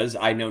Adam does.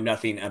 I know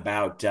nothing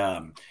about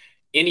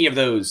any of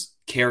those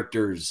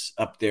characters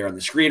up there on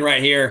the screen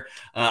right here.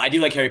 I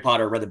do like Harry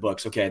Potter, read the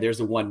books. Okay, there's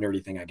the one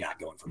nerdy thing I got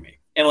going for me.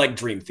 And I like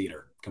Dream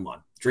Theater. Come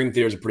on. Dream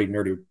Theater is a pretty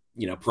nerdy,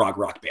 prog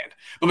rock band.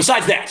 But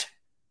besides that,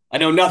 I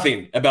know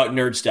nothing about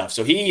nerd stuff.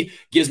 So he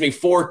gives me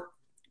four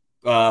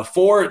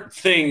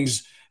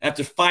things. I have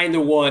to find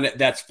the one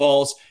that's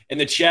false. In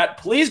the chat,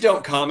 please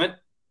don't comment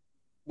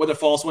what the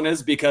false one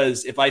is,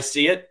 because if I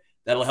see it,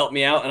 that'll help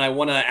me out. And I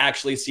want to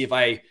actually see if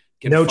I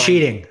can. No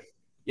cheating.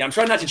 Yeah, I'm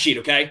trying not to cheat,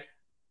 okay?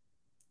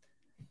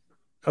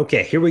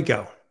 Okay, here we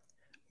go.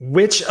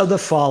 Which of the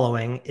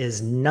following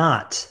is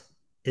not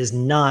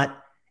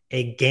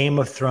a Game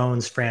of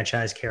Thrones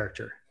franchise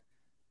character?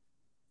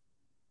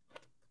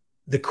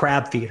 The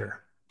Crab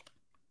Feeder,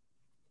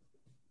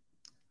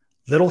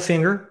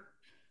 Littlefinger,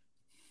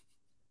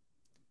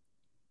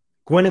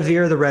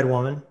 Guinevere the Red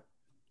Woman,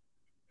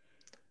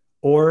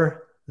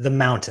 or the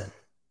Mountain?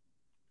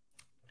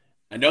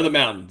 I know the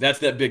Mountain. That's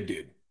that big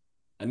dude.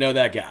 I know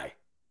that guy.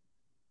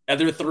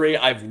 Other three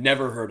I've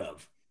never heard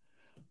of.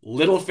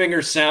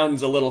 Littlefinger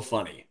sounds a little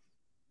funny.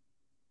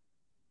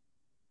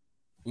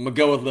 I'm going to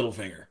go with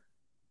Littlefinger.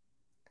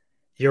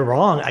 You're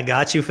wrong. I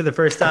got you for the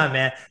first time,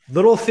 man.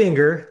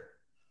 Littlefinger,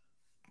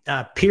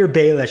 Peter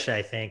Baelish,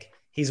 I think.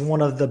 He's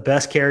one of the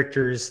best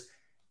characters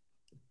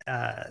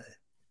in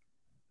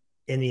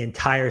the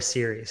entire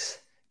series.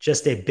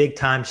 Just a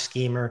big-time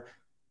schemer.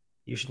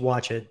 You should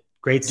watch it.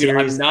 Great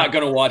series. I'm not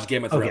going to watch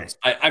Game of Thrones.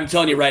 Okay. I'm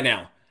telling you right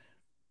now.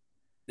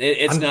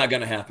 It's not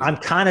going to happen. I'm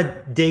kind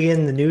of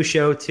digging the new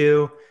show,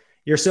 too.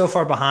 You're so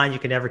far behind, you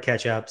can never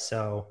catch up.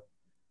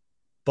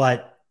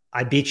 But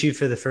I beat you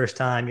for the first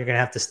time. You're going to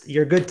have to –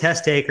 you're a good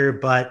test taker,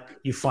 but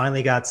you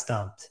finally got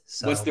stumped.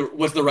 So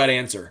what's the right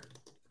answer?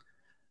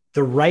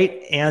 The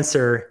right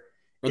answer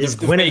is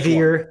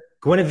Guinevere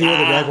the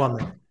Red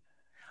Woman.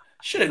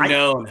 Should have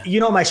known.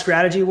 My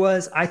strategy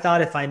was, I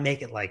thought if I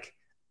make it like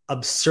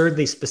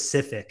absurdly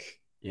specific,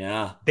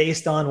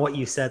 based on what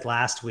you said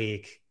last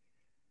week,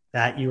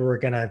 that you were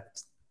gonna.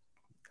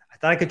 I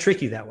thought I could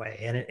trick you that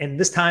way, and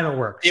this time it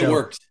worked.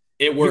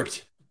 It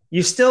worked.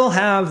 You still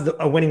have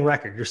a winning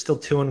record. You're still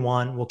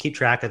 2-1. We'll keep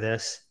track of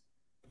this.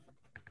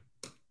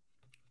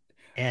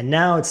 And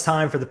now it's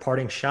time for the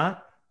parting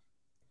shot.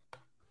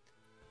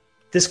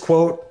 This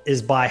quote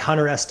is by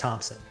Hunter S.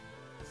 Thompson.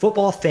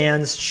 Football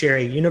fans share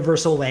a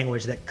universal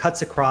language that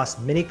cuts across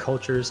many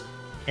cultures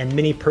and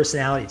many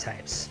personality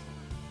types.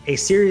 A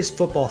serious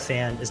football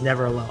fan is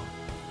never alone.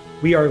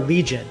 We are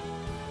legion,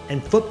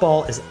 and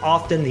football is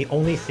often the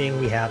only thing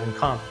we have in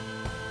common.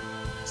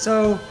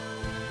 So,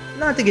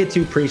 not to get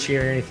too preachy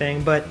or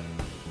anything, but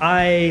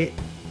Arrowhead's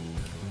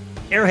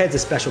a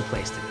special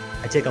place to me.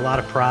 I take a lot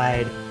of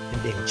pride in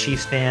being a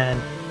Chiefs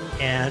fan,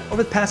 and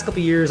over the past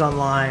couple of years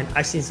online,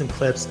 I've seen some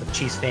clips of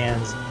Chiefs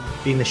fans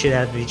beating the shit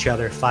out of each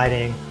other,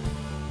 fighting.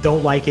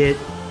 Don't like it.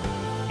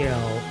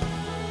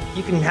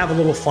 You can have a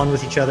little fun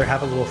with each other,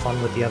 have a little fun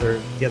with the other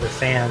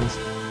fans.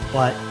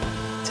 But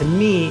to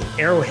me,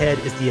 Arrowhead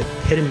is the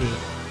epitome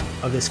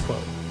of this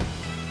quote.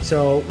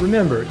 So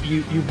remember,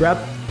 you rep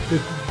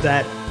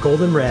that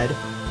golden red.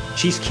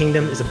 Chiefs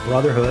Kingdom is a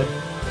brotherhood,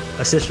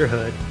 a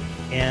sisterhood,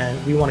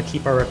 and we want to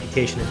keep our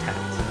reputation intact.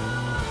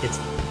 It's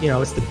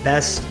the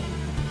best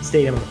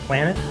stadium on the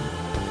planet,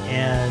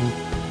 and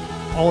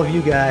all of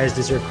you guys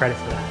deserve credit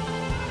for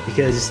that,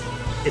 because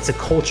it's a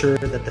culture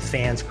that the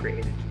fans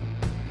created.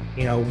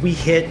 We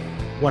hit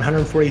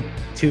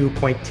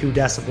 142.2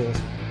 decibels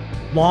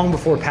long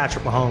before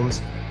Patrick Mahomes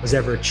was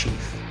ever a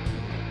Chief.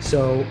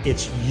 So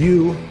it's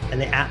you and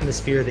the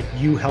atmosphere that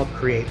you helped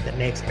create that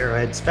makes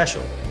Arrowhead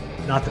special,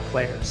 not the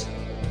players.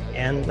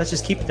 And let's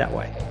just keep it that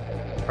way.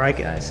 All right,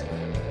 guys?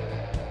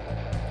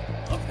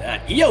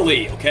 that.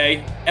 ELE,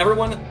 okay?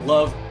 Everyone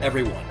love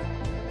everyone.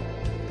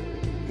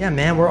 Yeah,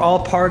 man, we're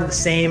all part of the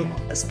same,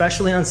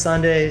 especially on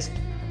Sundays.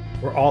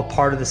 We're all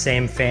part of the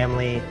same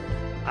family.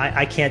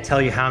 I can't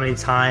tell you how many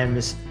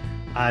times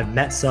I've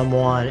met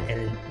someone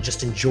and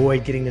just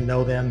enjoyed getting to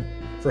know them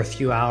for a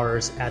few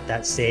hours at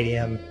that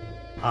stadium,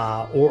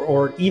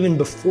 or even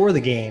before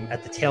the game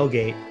at the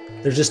tailgate.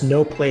 There's just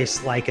no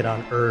place like it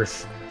on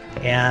earth.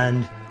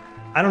 And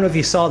I don't know if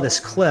you saw this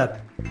clip,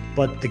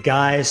 but the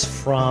guys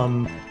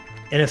from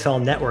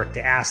NFL Network,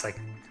 they asked, like,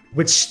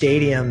 which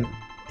stadium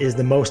is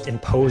the most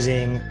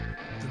imposing,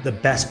 the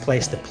best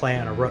place to play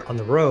on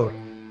the road?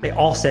 They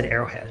all said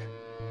Arrowhead.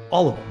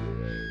 All of them.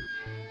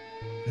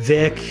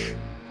 Vic,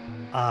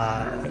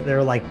 there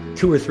were like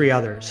 2 or 3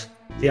 others.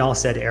 They all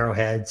said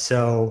Arrowhead.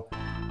 So,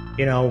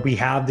 you know, we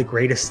have the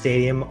greatest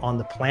stadium on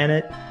the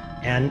planet.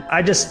 And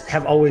I just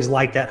have always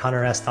liked that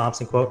Hunter S.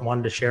 Thompson quote and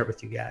wanted to share it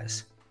with you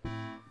guys.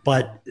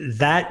 But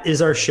that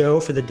is our show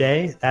for the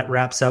day. That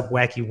wraps up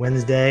Wacky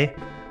Wednesday.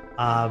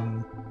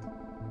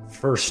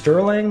 For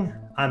Sterling,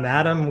 I'm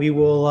Adam. We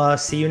will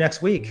see you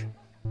next week.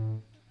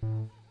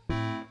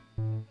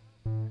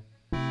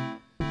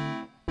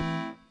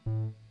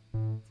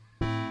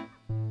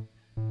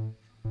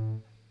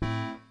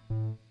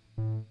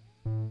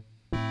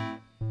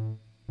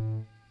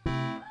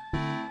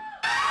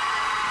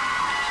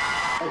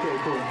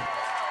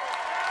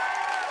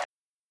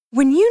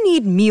 When you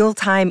need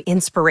mealtime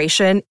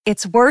inspiration,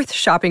 it's worth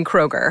shopping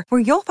Kroger,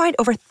 where you'll find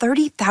over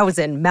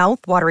 30,000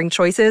 mouth-watering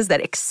choices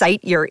that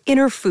excite your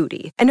inner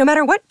foodie. And no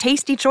matter what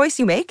tasty choice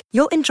you make,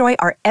 you'll enjoy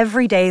our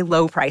everyday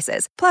low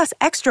prices, plus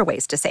extra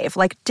ways to save,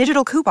 like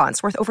digital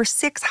coupons worth over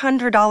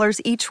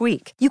 $600 each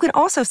week. You can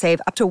also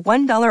save up to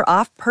 $1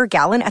 off per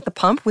gallon at the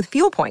pump with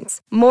fuel points.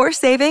 More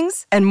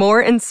savings and more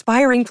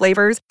inspiring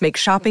flavors make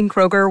shopping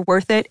Kroger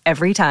worth it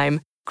every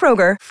time.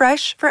 Kroger,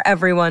 fresh for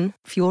everyone.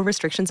 Fuel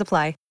restrictions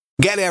apply.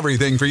 Get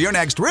everything for your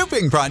next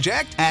roofing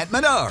project at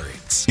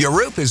Menards. Your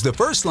roof is the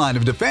first line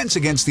of defense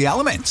against the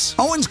elements.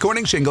 Owens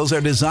Corning shingles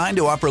are designed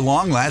to offer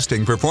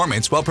long-lasting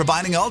performance while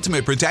providing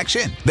ultimate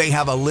protection. They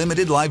have a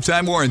limited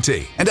lifetime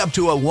warranty and up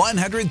to a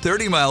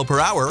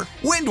 130-mile-per-hour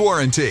wind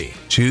warranty.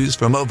 Choose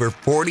from over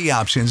 40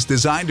 options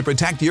designed to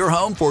protect your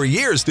home for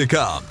years to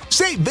come.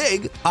 Save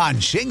big on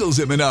shingles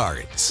at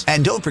Menards.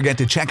 And don't forget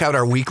to check out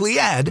our weekly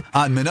ad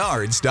on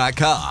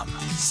Menards.com.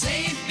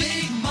 Save